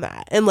more than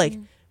that. And like,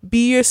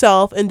 be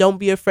yourself and don't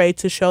be afraid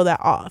to show that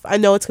off. I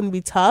know it's going to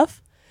be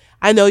tough.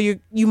 I know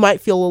you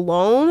might feel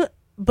alone,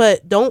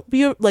 but don't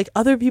be like,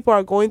 other people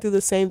are going through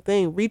the same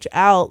thing. Reach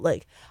out.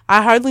 Like,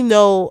 I hardly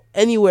know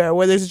anywhere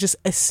where there's just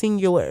a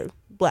singular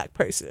Black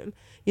person.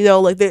 You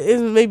know, like there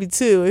is maybe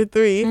 2 or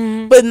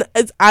 3,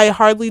 but I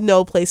hardly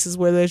know places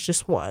where there's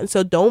just one.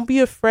 So don't be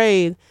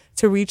afraid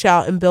to reach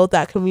out and build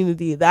that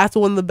community. That's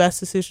one of the best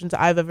decisions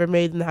I've ever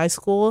made in high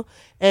school,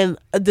 and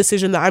a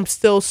decision that I'm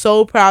still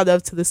so proud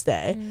of to this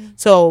day.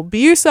 So be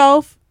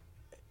yourself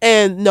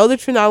and know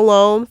that you're not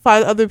alone.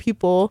 Find other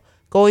people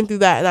going through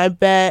that, and I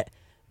bet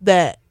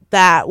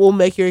that will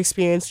make your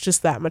experience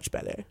just that much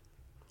better.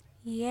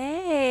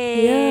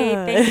 Yay.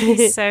 Yeah. Thank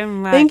you so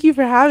much. Thank you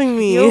for having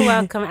me. You're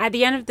welcome. At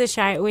the end of the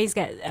show, I always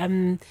get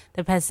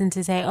the person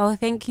to say, oh,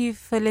 thank you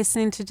for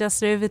listening to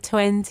Just Over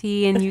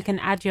 20, and you can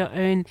add your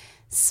own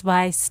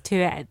spice to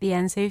it at the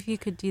end. So if you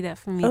could do that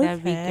for me,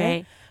 that'd be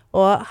great.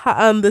 Well,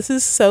 this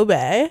is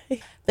Sobe.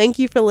 Thank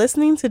you for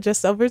listening to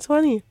Just Over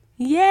 20.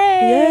 Yay.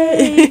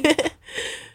 Yay.